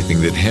everything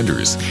that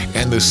hinders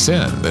and the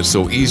sin that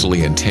so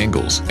easily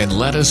entangles, and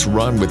let us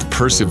run with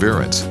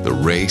perseverance the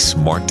race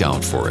marked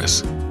out for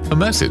us." A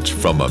message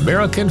from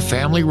American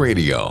Family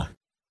Radio.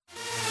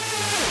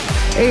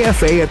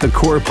 AFA at the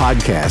Core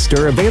podcasts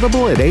are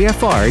available at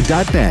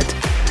afr.net.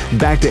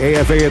 Back to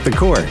AFA at the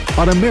Core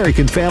on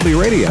American Family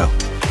Radio.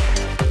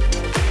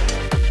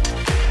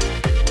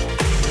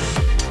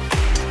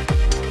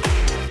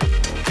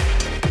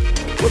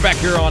 We're back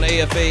here on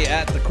AFA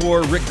at the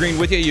Core. Rick Green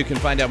with you. You can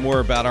find out more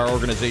about our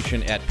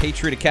organization at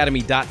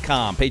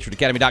patriotacademy.com.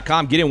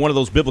 Patriotacademy.com. Get in one of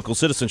those biblical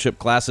citizenship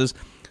classes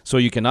so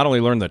you can not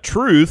only learn the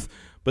truth,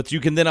 but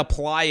you can then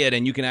apply it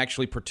and you can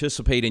actually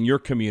participate in your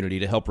community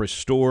to help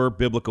restore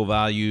biblical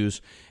values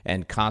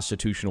and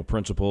constitutional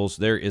principles.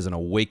 There is an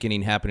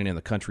awakening happening in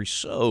the country.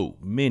 So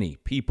many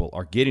people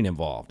are getting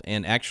involved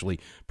and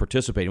actually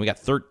participating. We got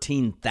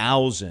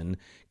 13,000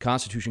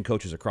 Constitution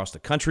coaches across the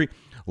country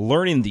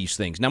learning these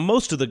things. Now,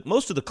 most of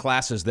the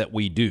classes that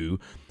we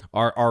do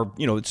are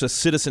it's a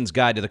citizen's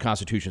guide to the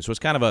Constitution. So it's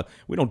kind of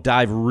we don't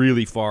dive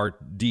really far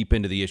deep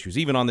into the issues.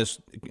 Even on this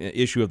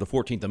issue of the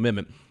 14th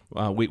Amendment,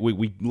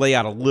 we lay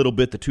out a little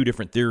bit the two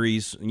different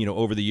theories,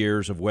 over the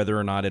years of whether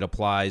or not it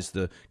applies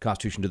the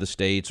Constitution to the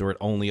states or it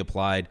only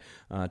applied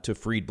to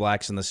freed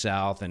blacks in the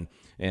South. And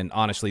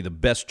honestly, the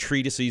best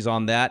treatises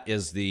on that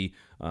is the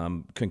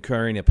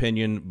concurring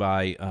opinion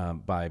by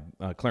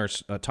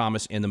Clarence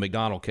Thomas in the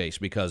McDonald case,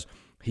 because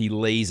he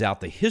lays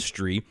out the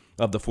history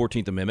of the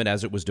 14th Amendment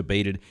as it was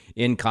debated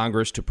in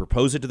Congress to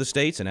propose it to the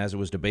states and as it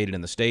was debated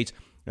in the states.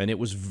 And it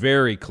was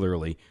very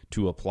clearly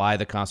to apply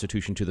the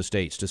Constitution to the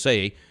states, to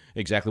say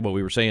exactly what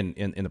we were saying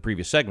in the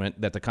previous segment,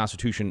 that the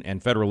Constitution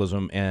and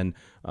federalism and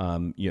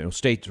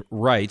state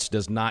rights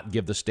does not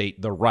give the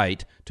state the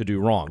right to do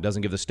wrong,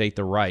 doesn't give the state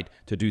the right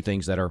to do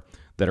things that are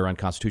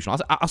unconstitutional.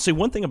 I'll say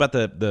one thing about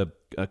the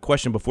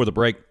question before the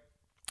break.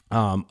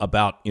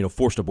 about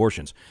forced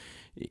abortions.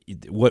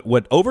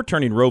 What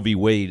overturning Roe v.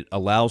 Wade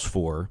allows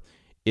for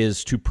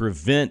is to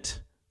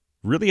prevent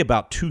really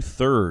about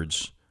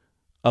 2/3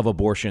 of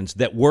abortions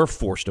that were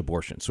forced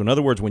abortions. So in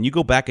other words, when you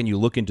go back and you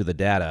look into the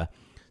data,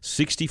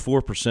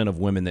 64% of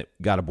women that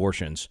got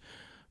abortions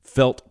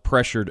felt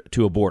pressured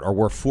to abort or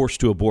were forced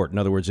to abort. In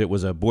other words, it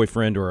was a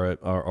boyfriend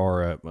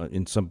or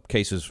in some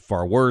cases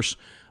far worse,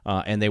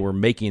 and they were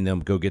making them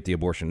go get the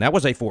abortion. That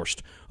was a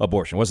forced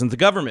abortion. It wasn't the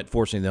government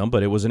forcing them,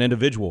 but it was an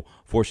individual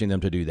forcing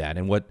them to do that.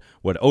 And what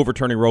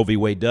overturning Roe v.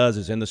 Wade does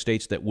is in the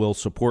states that will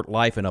support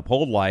life and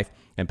uphold life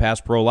and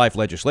pass pro-life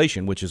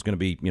legislation, which is going to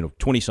be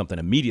 20-something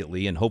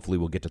immediately, and hopefully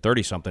we'll get to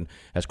 30-something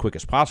as quick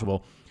as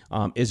possible,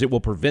 is it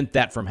will prevent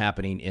that from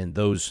happening in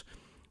those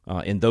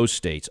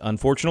states.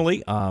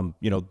 Unfortunately,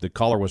 the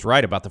caller was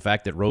right about the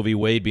fact that Roe v.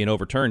 Wade being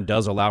overturned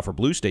does allow for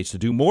blue states to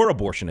do more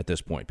abortion at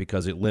this point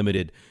because it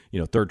limited,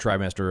 third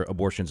trimester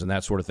abortions and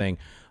that sort of thing.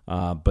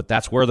 But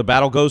that's where the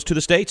battle goes to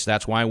the states.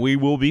 That's why we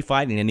will be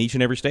fighting in each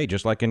and every state,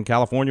 just like in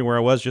California where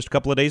I was just a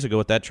couple of days ago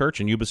at that church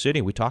in Yuba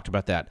City. We talked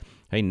about that.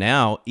 Hey,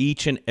 now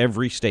each and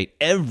every state,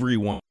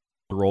 everyone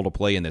role to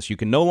play in this. You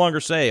can no longer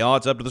say,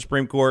 it's up to the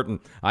Supreme Court and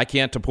I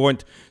can't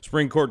appoint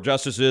Supreme Court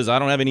justices. I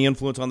don't have any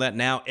influence on that.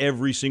 Now,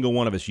 every single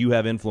one of us, you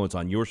have influence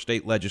on your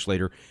state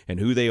legislator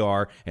and who they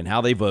are and how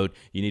they vote.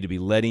 You need to be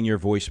letting your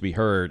voice be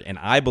heard. And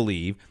I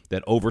believe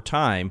that over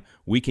time,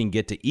 we can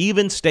get to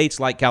even states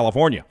like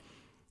California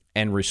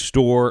and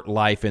restore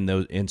life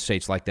in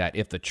states like that.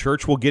 If the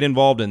church will get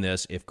involved in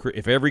this,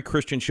 if every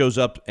Christian shows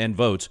up and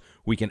votes,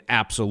 we can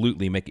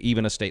absolutely make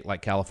even a state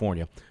like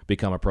California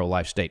become a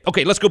pro-life state.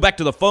 Okay, let's go back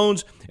to the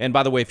phones. And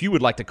by the way, if you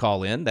would like to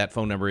call in, that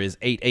phone number is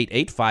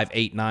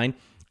 888-589-8840,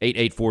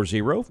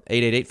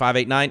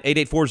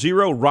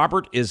 888-589-8840.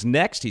 Robert is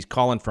next. He's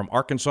calling from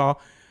Arkansas,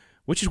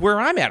 which is where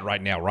I'm at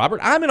right now,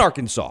 Robert. I'm in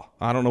Arkansas.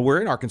 I don't know where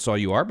in Arkansas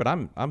you are, but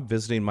I'm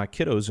visiting my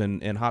kiddos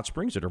in Hot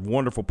Springs at a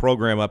wonderful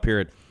program up here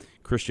at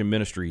Christian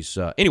Ministries.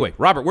 Anyway,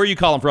 Robert, where are you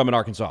calling from in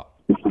Arkansas?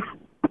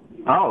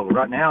 Oh,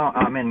 right now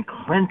I'm in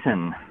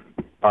Clinton,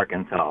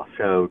 Arkansas.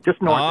 So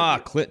just north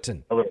of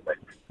Clinton. A little bit.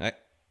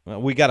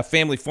 We got a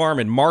family farm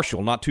in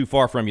Marshall, not too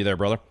far from you there,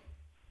 brother.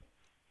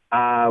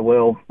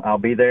 I'll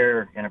be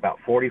there in about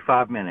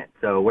 45 minutes.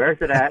 So where's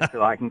it at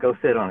so I can go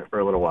sit on it for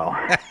a little while?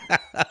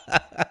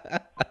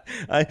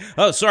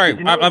 Sorry.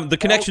 The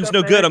connection's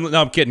no good.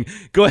 I'm kidding.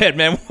 Go ahead,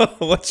 man.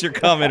 What's your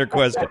comment or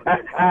question?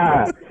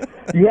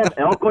 You have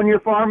elk on your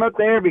farm up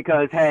there?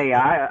 Because, hey,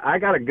 I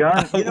got a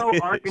gun.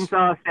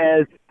 Arkansas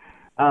says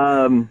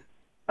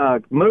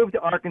move to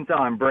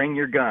Arkansas and bring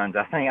your guns.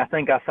 I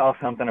think I saw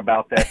something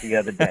about that the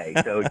other day.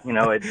 So,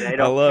 they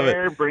don't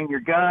care. Bring your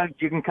guns.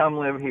 You can come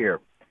live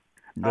here.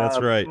 That's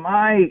right.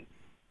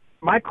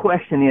 My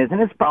question is, and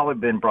it's probably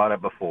been brought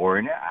up before,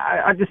 and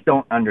I just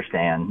don't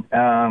understand.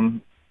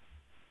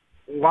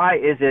 Why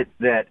is it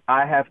that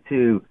I have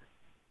to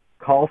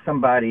call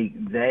somebody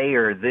they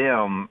or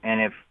them, and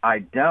if I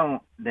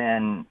don't,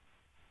 then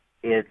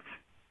it's,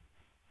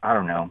 I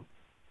don't know,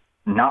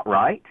 not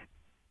right?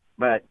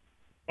 But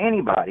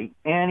anybody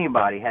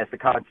has the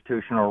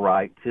constitutional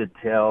right to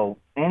tell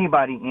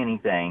anybody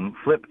anything,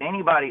 flip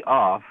anybody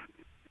off,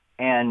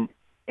 and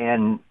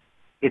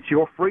it's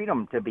your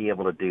freedom to be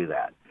able to do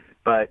that.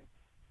 But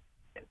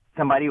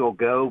somebody will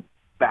go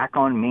back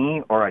on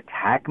me or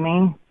attack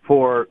me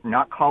for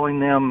not calling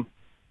them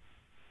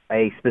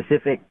a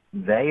specific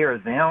they or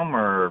them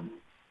or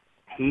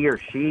he or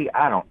she.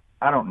 I don't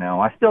know.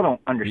 I still don't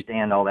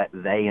understand all that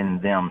they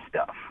and them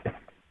stuff.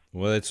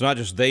 Well, it's not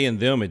just they and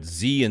them. It's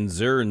Z and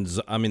Zer and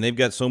Z. I mean, they've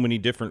got so many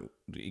different.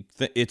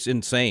 It's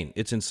insane.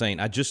 It's insane.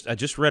 I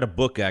just read a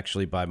book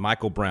actually by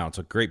Michael Brown. It's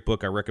a great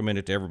book. I recommend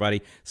it to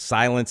everybody.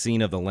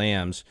 Silencing of the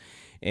Lambs,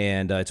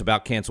 and it's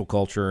about cancel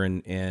culture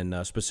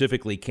and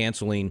specifically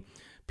canceling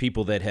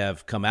people that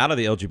have come out of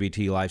the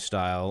LGBT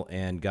lifestyle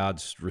and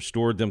God's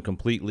restored them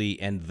completely,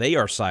 and they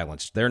are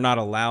silenced. They're not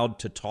allowed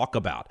to talk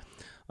about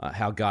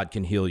how God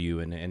can heal you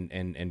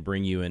and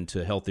bring you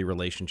into healthy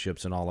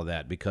relationships and all of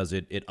that, because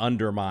it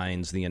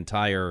undermines the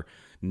entire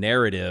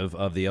narrative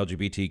of the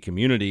LGBT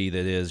community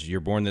that is, you're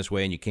born this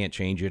way and you can't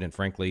change it. And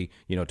frankly,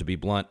 to be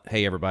blunt,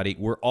 hey, everybody,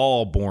 we're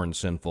all born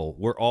sinful.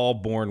 We're all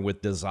born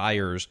with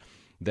desires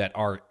that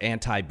are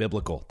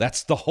anti-biblical.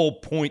 That's the whole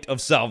point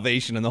of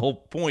salvation and the whole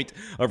point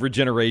of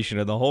regeneration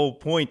and the whole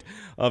point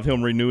of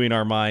him renewing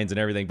our minds and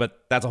everything. But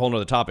that's a whole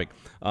nother topic.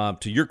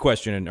 To your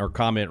question or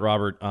comment,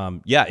 Robert,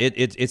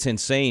 it's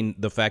insane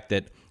the fact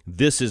that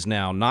this is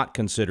now not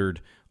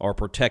considered or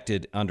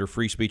protected under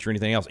free speech or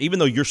anything else, even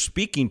though you're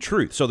speaking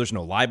truth. So there's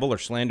no libel or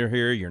slander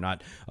here. You're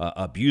not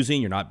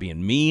abusing. You're not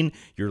being mean.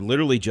 You're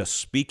literally just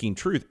speaking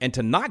truth. And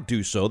to not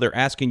do so, they're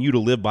asking you to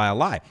live by a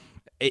lie.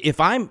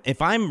 If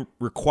I'm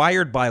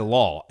required by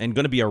law and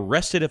going to be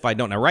arrested if I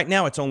don't, now right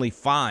now it's only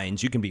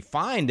fines. You can be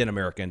fined in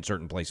America in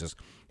certain places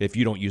if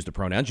you don't use the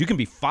pronouns. You can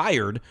be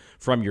fired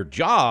from your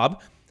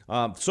job.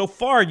 So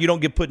far, you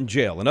don't get put in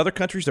jail. In other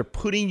countries, they're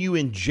putting you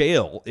in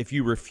jail if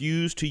you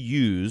refuse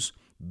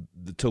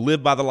to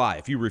live by the lie.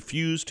 If you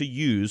refuse to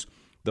use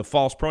the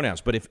false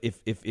pronouns. But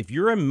if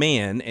you're a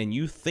man and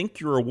you think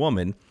you're a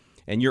woman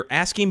and you're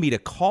asking me to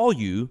call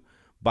you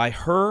by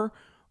her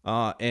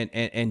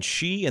and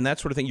she and that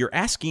sort of thing, you're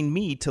asking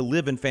me to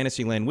live in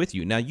Fantasyland with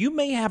you. Now, you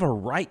may have a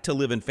right to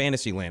live in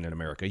Fantasyland in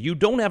America. You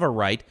don't have a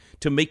right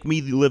to make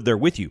me live there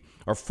with you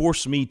or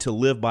force me to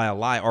live by a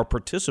lie or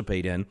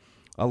participate in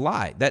a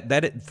lie.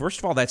 First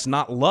of all, that's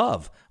not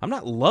love. I'm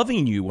not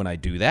loving you when I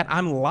do that.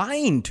 I'm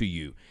lying to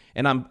you,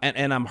 and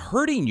I'm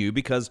hurting you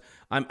because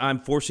I'm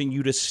forcing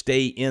you to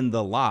stay in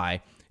the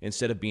lie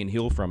instead of being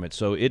healed from it.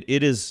 So it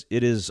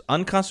is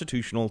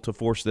unconstitutional to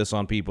force this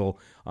on people.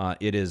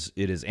 It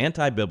is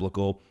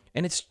anti-biblical,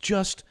 and it's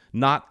just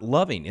not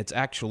loving. It's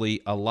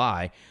actually a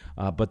lie.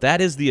 But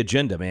that is the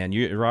agenda, man.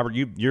 Robert,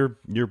 you're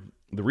the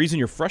reason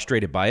you're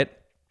frustrated by it.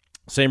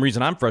 Same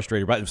reason I'm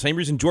frustrated by it. The same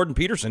reason Jordan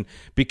Peterson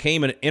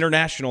became an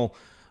international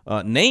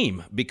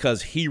name,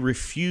 because he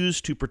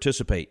refused to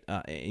participate.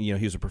 He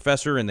was a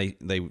professor, and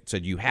they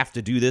said, you have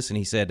to do this. And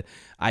he said,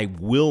 I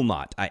will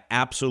not. I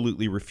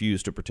absolutely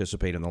refuse to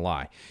participate in the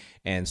lie.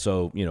 And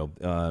so, he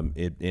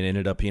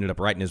ended up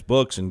writing his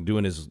books and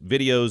doing his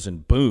videos,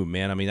 and boom,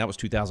 man. I mean, that was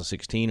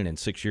 2016, and in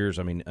 6 years,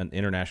 I mean, an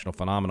international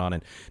phenomenon.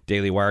 And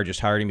Daily Wire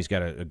just hired him. He's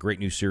got a great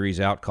new series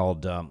out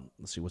called,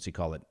 let's see, what's he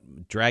call it?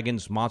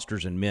 Dragons,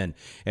 Monsters, and Men.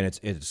 And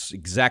it's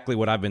exactly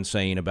what I've been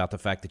saying about the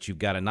fact that you've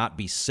got to not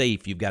be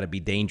safe. You've got to be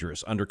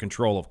dangerous, under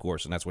control, of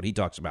course. And that's what he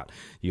talks about.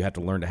 You have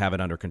to learn to have it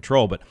under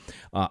control. But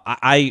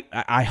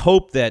I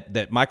hope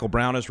that Michael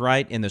Brown is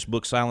right in this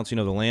book, Silencing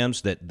of the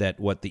Lambs, that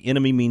what the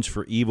enemy means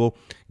for evil,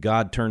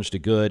 God turns to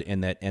good,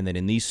 and that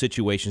in these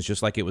situations,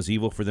 just like it was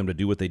evil for them to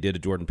do what they did to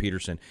Jordan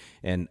Peterson,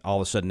 and all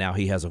of a sudden now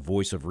he has a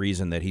voice of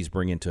reason that he's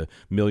bringing to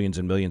millions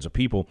and millions of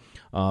people.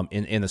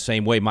 In the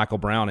same way, Michael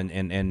Brown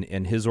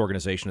and his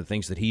organization, the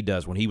things that he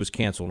does, when he was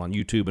canceled on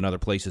YouTube and other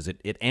places,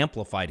 it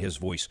amplified his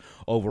voice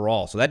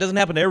overall. So that doesn't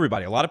happen to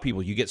everybody. A lot of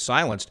people, you get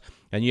silenced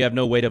and you have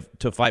no way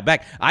to fight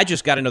back. I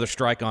just got another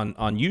strike on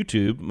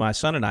YouTube. My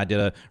son and I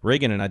did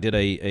Reagan and I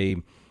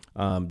did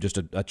just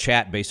a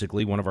chat,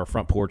 basically, one of our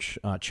front porch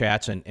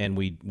chats, and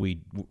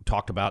we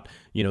talked about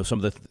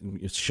some of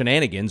the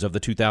shenanigans of the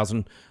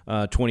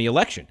 2020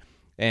 election,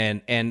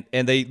 and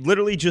they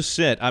literally just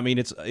said, I mean,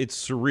 it's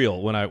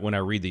surreal when I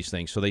read these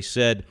things. So they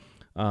said,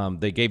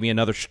 they gave me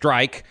another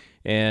strike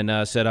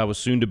and said I was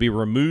soon to be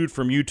removed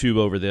from YouTube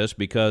over this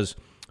because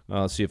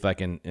let's see if I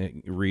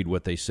can read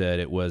what they said.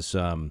 It was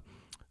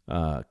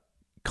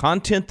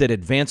content that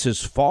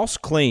advances false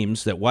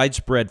claims that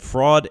widespread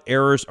fraud,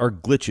 errors, or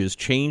glitches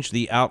change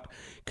the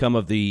outcome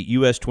of the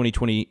U.S.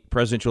 2020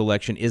 presidential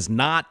election is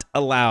not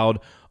allowed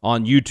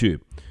on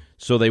YouTube.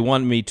 So they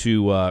want me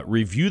to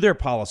review their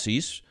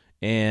policies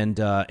and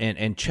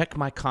check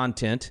my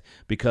content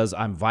because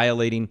I'm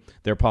violating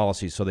their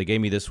policies. So they gave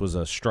me, this was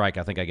a strike.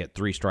 I think I get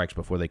 3 strikes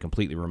before they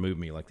completely remove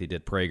me, like they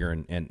did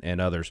Prager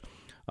and others.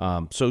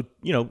 So,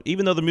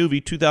 even though the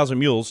movie 2,000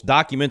 Mules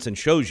documents and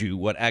shows you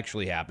what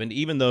actually happened,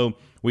 even though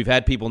we've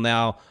had people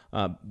now,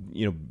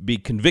 be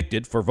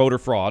convicted for voter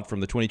fraud from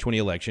the 2020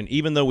 election,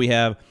 even though we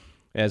have,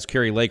 as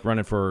Kari Lake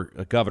running for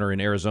governor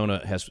in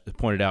Arizona has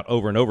pointed out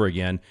over and over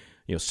again,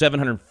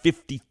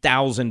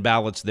 750,000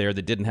 ballots there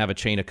that didn't have a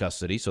chain of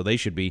custody, so they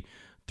should be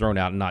thrown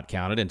out and not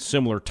counted. And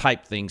similar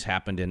type things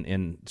happened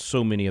in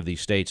so many of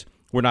these states.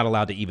 We're not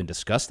allowed to even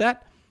discuss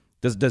that.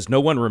 Does no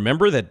one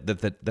remember that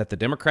the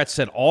Democrats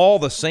said all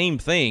the same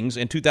things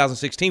in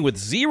 2016 with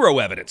zero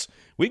evidence?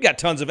 We've got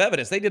tons of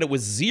evidence. They did it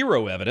with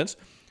zero evidence.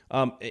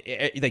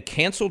 They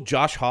canceled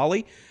Josh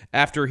Hawley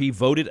after he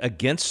voted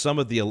against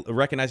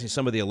recognizing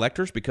some of the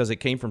electors because it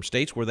came from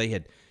states where they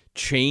had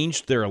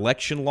changed their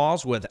election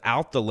laws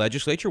without the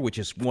legislature, which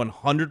is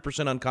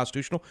 100%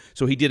 unconstitutional.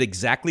 So he did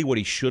exactly what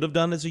he should have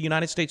done as a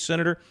United States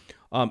senator,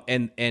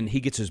 and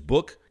he gets his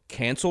book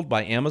canceled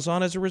by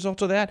Amazon as a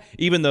result of that,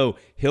 even though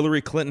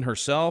Hillary Clinton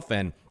herself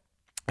and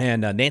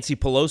Nancy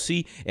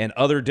Pelosi and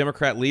other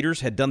Democrat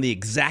leaders had done the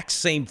exact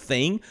same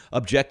thing,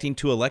 objecting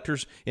to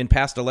electors in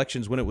past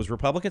elections when it was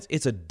Republicans.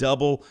 It's a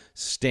double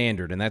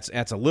standard, and that's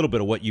a little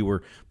bit of what you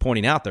were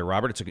pointing out there,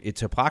 Robert.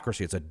 It's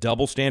hypocrisy. It's a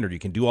double standard. You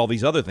can do all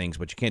these other things,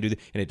 but you can't do that,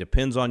 and it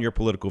depends on your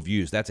political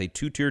views. That's a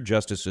two-tier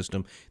justice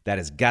system that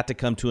has got to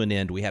come to an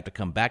end. We have to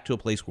come back to a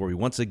place where we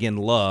once again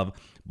love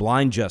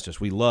blind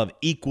justice. We love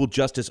equal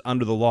justice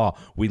under the law.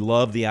 We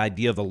love the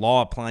idea of the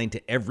law applying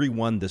to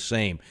everyone the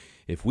same.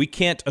 If we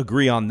can't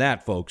agree on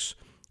that, folks,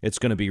 it's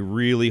going to be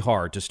really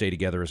hard to stay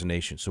together as a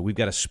nation. So we've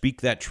got to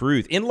speak that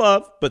truth in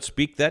love, but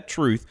speak that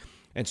truth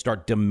and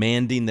start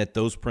demanding that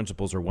those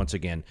principles are once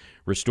again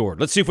restored.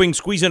 Let's see if we can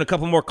squeeze in a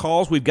couple more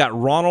calls. We've got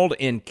Ronald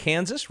in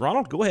Kansas.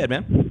 Ronald, go ahead,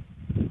 man.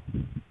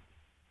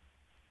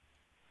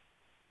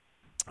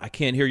 I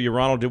can't hear you,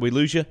 Ronald. Did we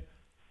lose you?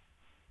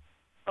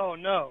 Oh,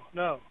 no.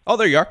 Oh,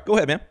 there you are. Go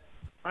ahead, man.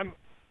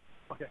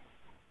 Okay.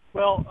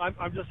 Well,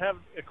 I'm just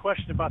having a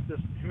question about this.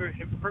 Have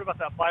you heard about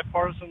that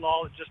bipartisan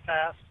law that just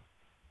passed?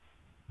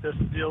 This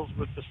deals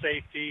with the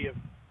safety of,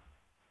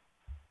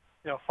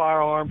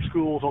 firearms,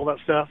 schools, all that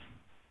stuff.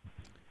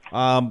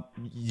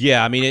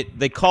 Yeah, I mean,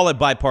 they call it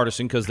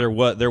bipartisan because there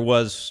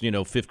was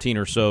 15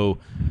 or so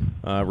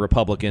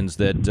Republicans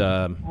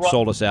that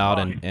sold us out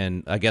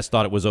and I guess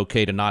thought it was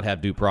okay to not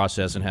have due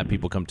process and have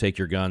people come take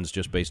your guns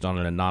just based on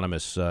an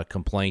anonymous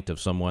complaint of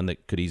someone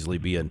that could easily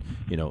be an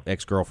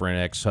ex-girlfriend,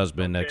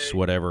 ex-husband,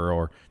 ex-whatever,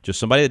 or just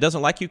somebody that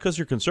doesn't like you because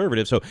you're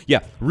conservative. So, yeah,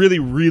 really,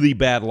 really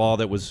bad law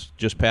that was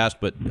just passed.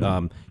 But,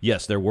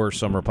 yes, there were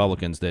some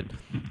Republicans that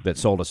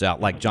sold us out,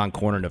 like John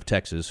Cornyn of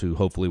Texas, who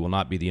hopefully will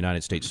not be the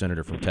United States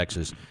Senator from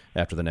Texas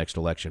after the next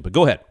election. But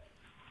go ahead.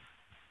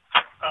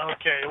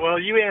 Okay, well,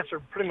 you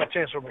pretty much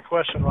answered my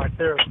question right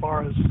there as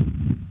far as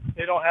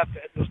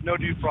there's no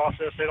due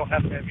process. They don't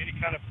have to have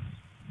anything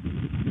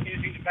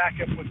to back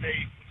up what they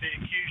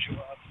accuse you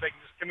of. They can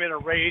just come in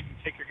and raid and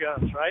take your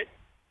guns, right?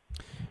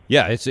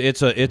 Yeah,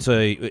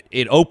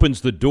 it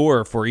opens the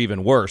door for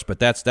even worse, but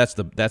that's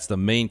the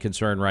main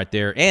concern right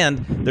there.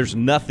 And there's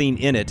nothing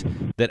in it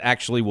that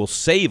actually will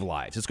save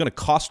lives. It's going to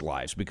cost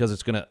lives because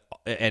it's going to,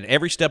 at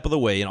every step of the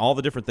way, and all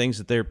the different things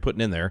that they're putting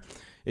in there,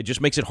 it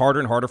just makes it harder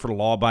and harder for the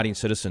law-abiding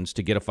citizens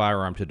to get a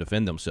firearm to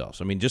defend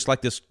themselves. I mean, just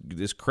like this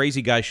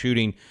crazy guy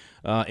shooting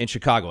in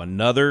Chicago.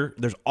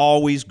 There's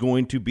always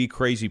going to be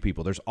crazy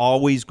people. There's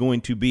always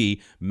going to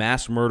be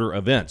mass murder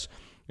events.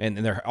 And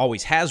there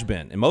always has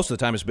been. And most of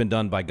the time it's been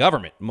done by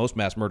government, most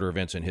mass murder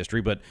events in history,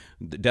 but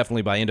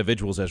definitely by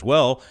individuals as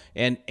well.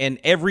 And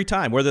every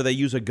time, whether they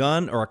use a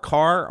gun or a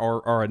car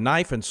or a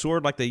knife and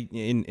sword,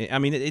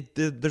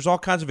 there's all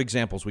kinds of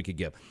examples we could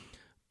give.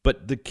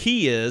 But the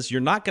key is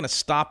you're not going to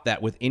stop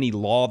that with any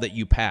law that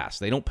you pass.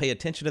 They don't pay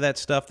attention to that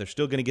stuff. They're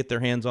still going to get their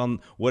hands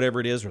on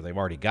whatever it is, or they've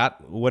already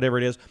got whatever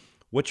it is.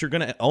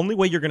 Only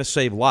way you're going to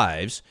save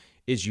lives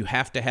is you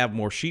have to have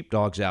more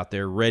sheepdogs out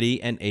there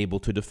ready and able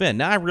to defend.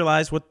 Now I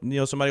realize what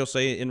somebody will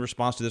say in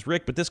response to this,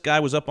 Rick, but this guy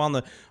was up on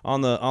the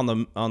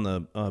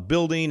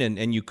building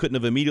and you couldn't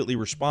have immediately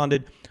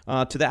responded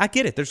to that. I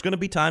get it. There's going to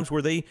be times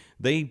where they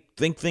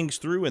think things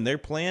through and they're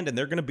planned and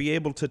they're going to be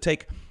able to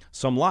take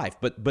some life,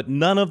 but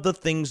none of the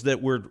things that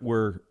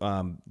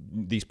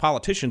these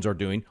politicians are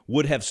doing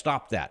would have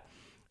stopped that.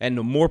 And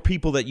the more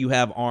people that you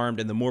have armed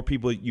and the more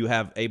people you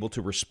have able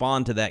to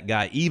respond to that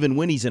guy, even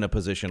when he's in a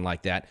position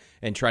like that,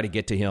 and try to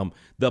get to him,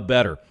 the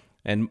better.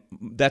 And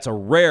that's a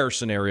rare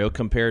scenario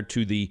compared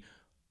to the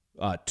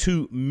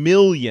 2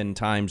 million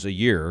times a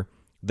year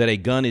that a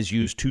gun is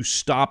used to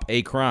stop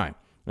a crime.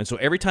 And so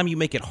every time you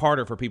make it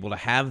harder for people to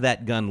have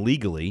that gun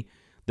legally,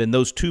 then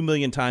those 2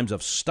 million times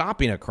of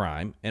stopping a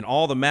crime and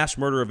all the mass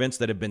murder events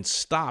that have been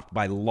stopped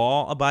by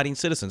law-abiding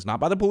citizens,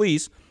 not by the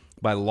police,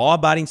 by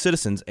law-abiding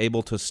citizens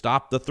able to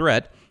stop the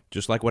threat,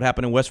 just like what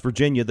happened in West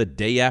Virginia the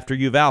day after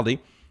Uvalde,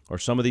 or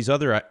some of these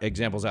other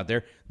examples out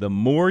there, the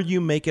more you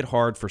make it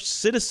hard for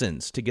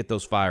citizens to get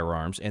those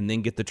firearms and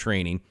then get the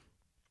training,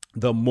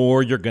 the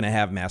more you're going to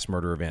have mass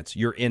murder events.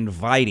 You're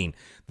inviting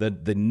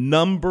the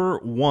number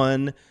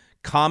one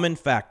common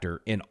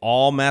factor in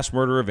all mass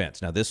murder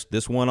events. Now,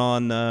 this one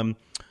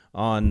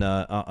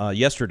on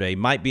yesterday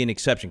might be an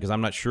exception because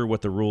I'm not sure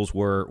what the rules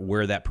were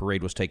where that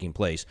parade was taking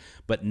place.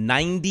 But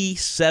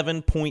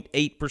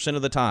 97.8%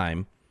 of the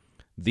time,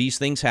 these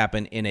things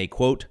happen in a,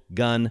 quote,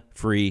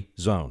 gun-free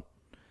zone.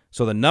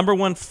 So the number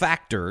one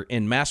factor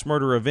in mass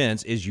murder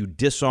events is you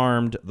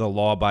disarmed the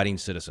law-abiding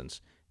citizens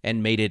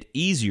and made it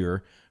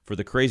easier for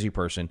the crazy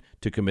person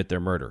to commit their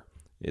murder.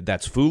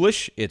 That's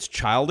foolish. It's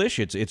childish.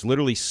 It's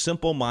literally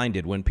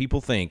simple-minded when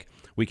people think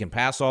we can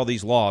pass all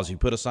these laws. You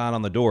put a sign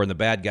on the door, and the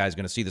bad guy's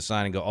going to see the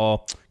sign and go,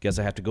 "Oh, guess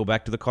I have to go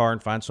back to the car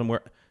and find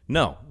somewhere."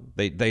 No,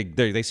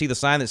 they see the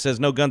sign that says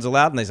 "No guns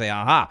allowed," and they say,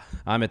 "Aha,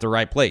 I'm at the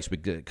right place,"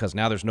 because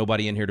now there's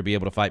nobody in here to be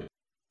able to fight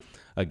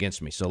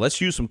against me. So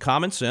let's use some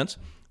common sense.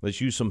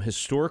 Let's use some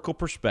historical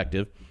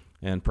perspective,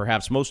 and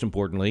perhaps most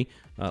importantly,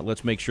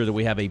 let's make sure that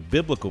we have a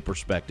biblical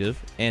perspective,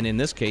 and in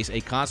this case, a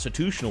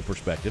constitutional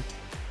perspective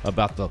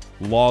about the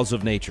laws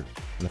of nature.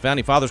 And the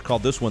Founding Fathers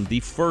called this one the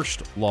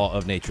first law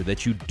of nature,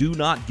 that you do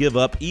not give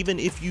up even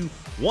if you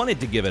wanted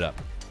to give it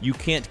up. You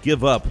can't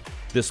give up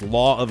this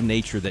law of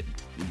nature that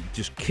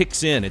just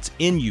kicks in. It's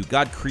in you.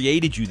 God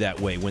created you that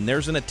way. When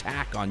there's an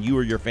attack on you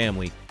or your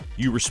family,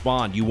 you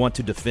respond. You want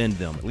to defend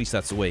them. At least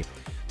that's the way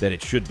that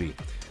it should be.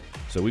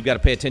 So we've got to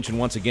pay attention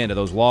once again to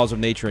those laws of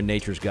nature and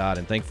nature's God.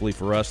 And thankfully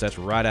for us, that's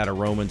right out of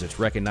Romans. It's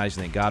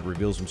recognizing that God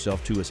reveals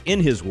himself to us in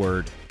his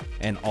word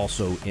and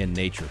also in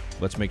nature.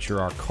 Let's make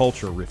sure our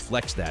culture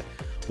reflects that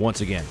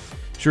once again.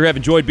 Sure have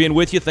enjoyed being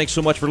with you. Thanks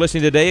so much for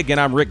listening today. Again,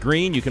 I'm Rick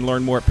Green. You can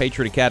learn more at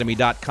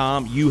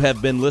PatriotAcademy.com. You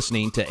have been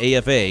listening to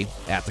AFA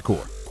at the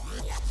Core.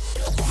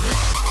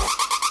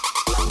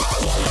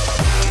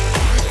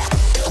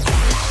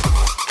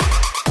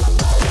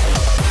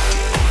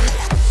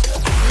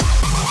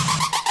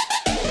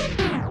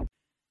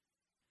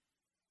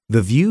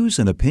 The views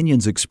and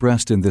opinions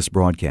expressed in this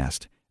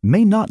broadcast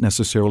may not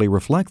necessarily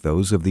reflect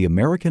those of the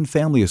American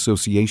Family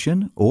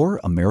Association or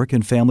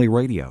American Family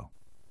Radio.